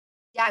him.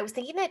 Yeah, I was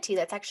thinking that too.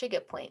 That's actually a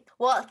good point.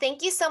 Well,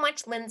 thank you so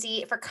much,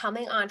 Lindsay, for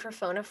coming on for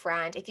Phone a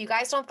Friend. If you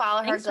guys don't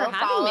follow her, Thanks for go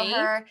having follow me.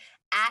 her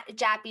at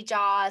Jappy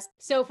Jaws.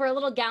 So for a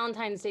little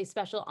Galentine's Day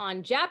special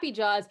on Jappy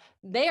Jaws,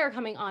 they are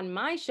coming on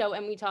my show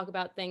and we talk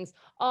about things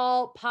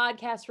all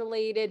podcast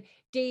related,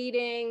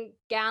 dating,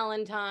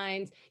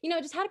 Galentine's,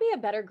 just how to be a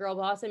better girl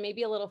boss and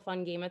maybe a little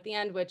fun game at the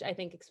end, which I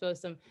think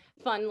exposed some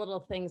fun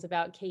little things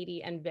about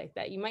Katie and Vic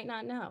that you might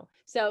not know.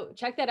 So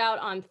check that out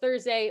on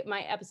Thursday.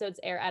 My episodes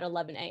air at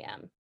 11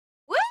 a.m.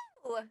 Woo!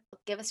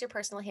 Give us your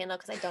personal handle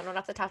because I don't know it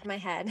off the top of my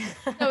head.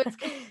 So it's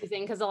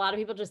confusing because a lot of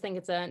people just think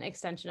it's an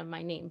extension of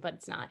my name, but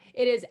it's not.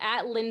 It is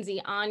at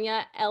Lindsay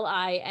Anya,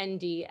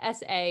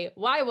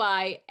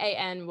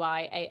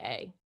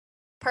 LINDSAYYANYAA.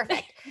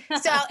 Perfect.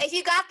 So if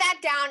you got that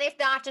down, if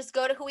not, just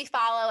go to who we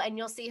follow and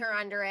you'll see her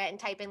under it and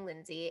type in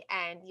Lindsay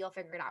and you'll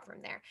figure it out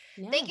from there.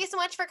 Yeah. Thank you so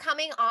much for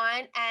coming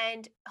on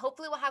and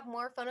hopefully we'll have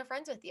more Phone a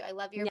Friends with you. I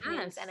love your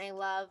opinions and I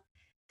love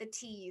the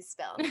tea you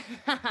spill.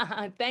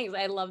 Thanks.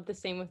 I love the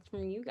same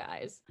from you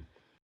guys.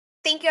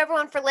 Thank you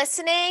everyone for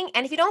listening.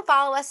 And if you don't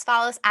follow us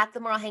at the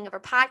Moral Hangover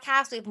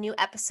Podcast. We have new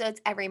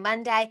episodes every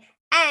Monday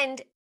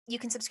and you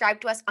can subscribe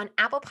to us on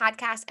Apple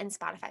Podcasts and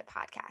Spotify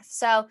Podcasts.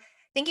 So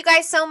thank you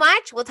guys so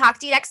much. We'll talk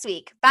to you next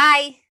week.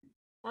 Bye.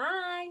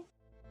 Bye.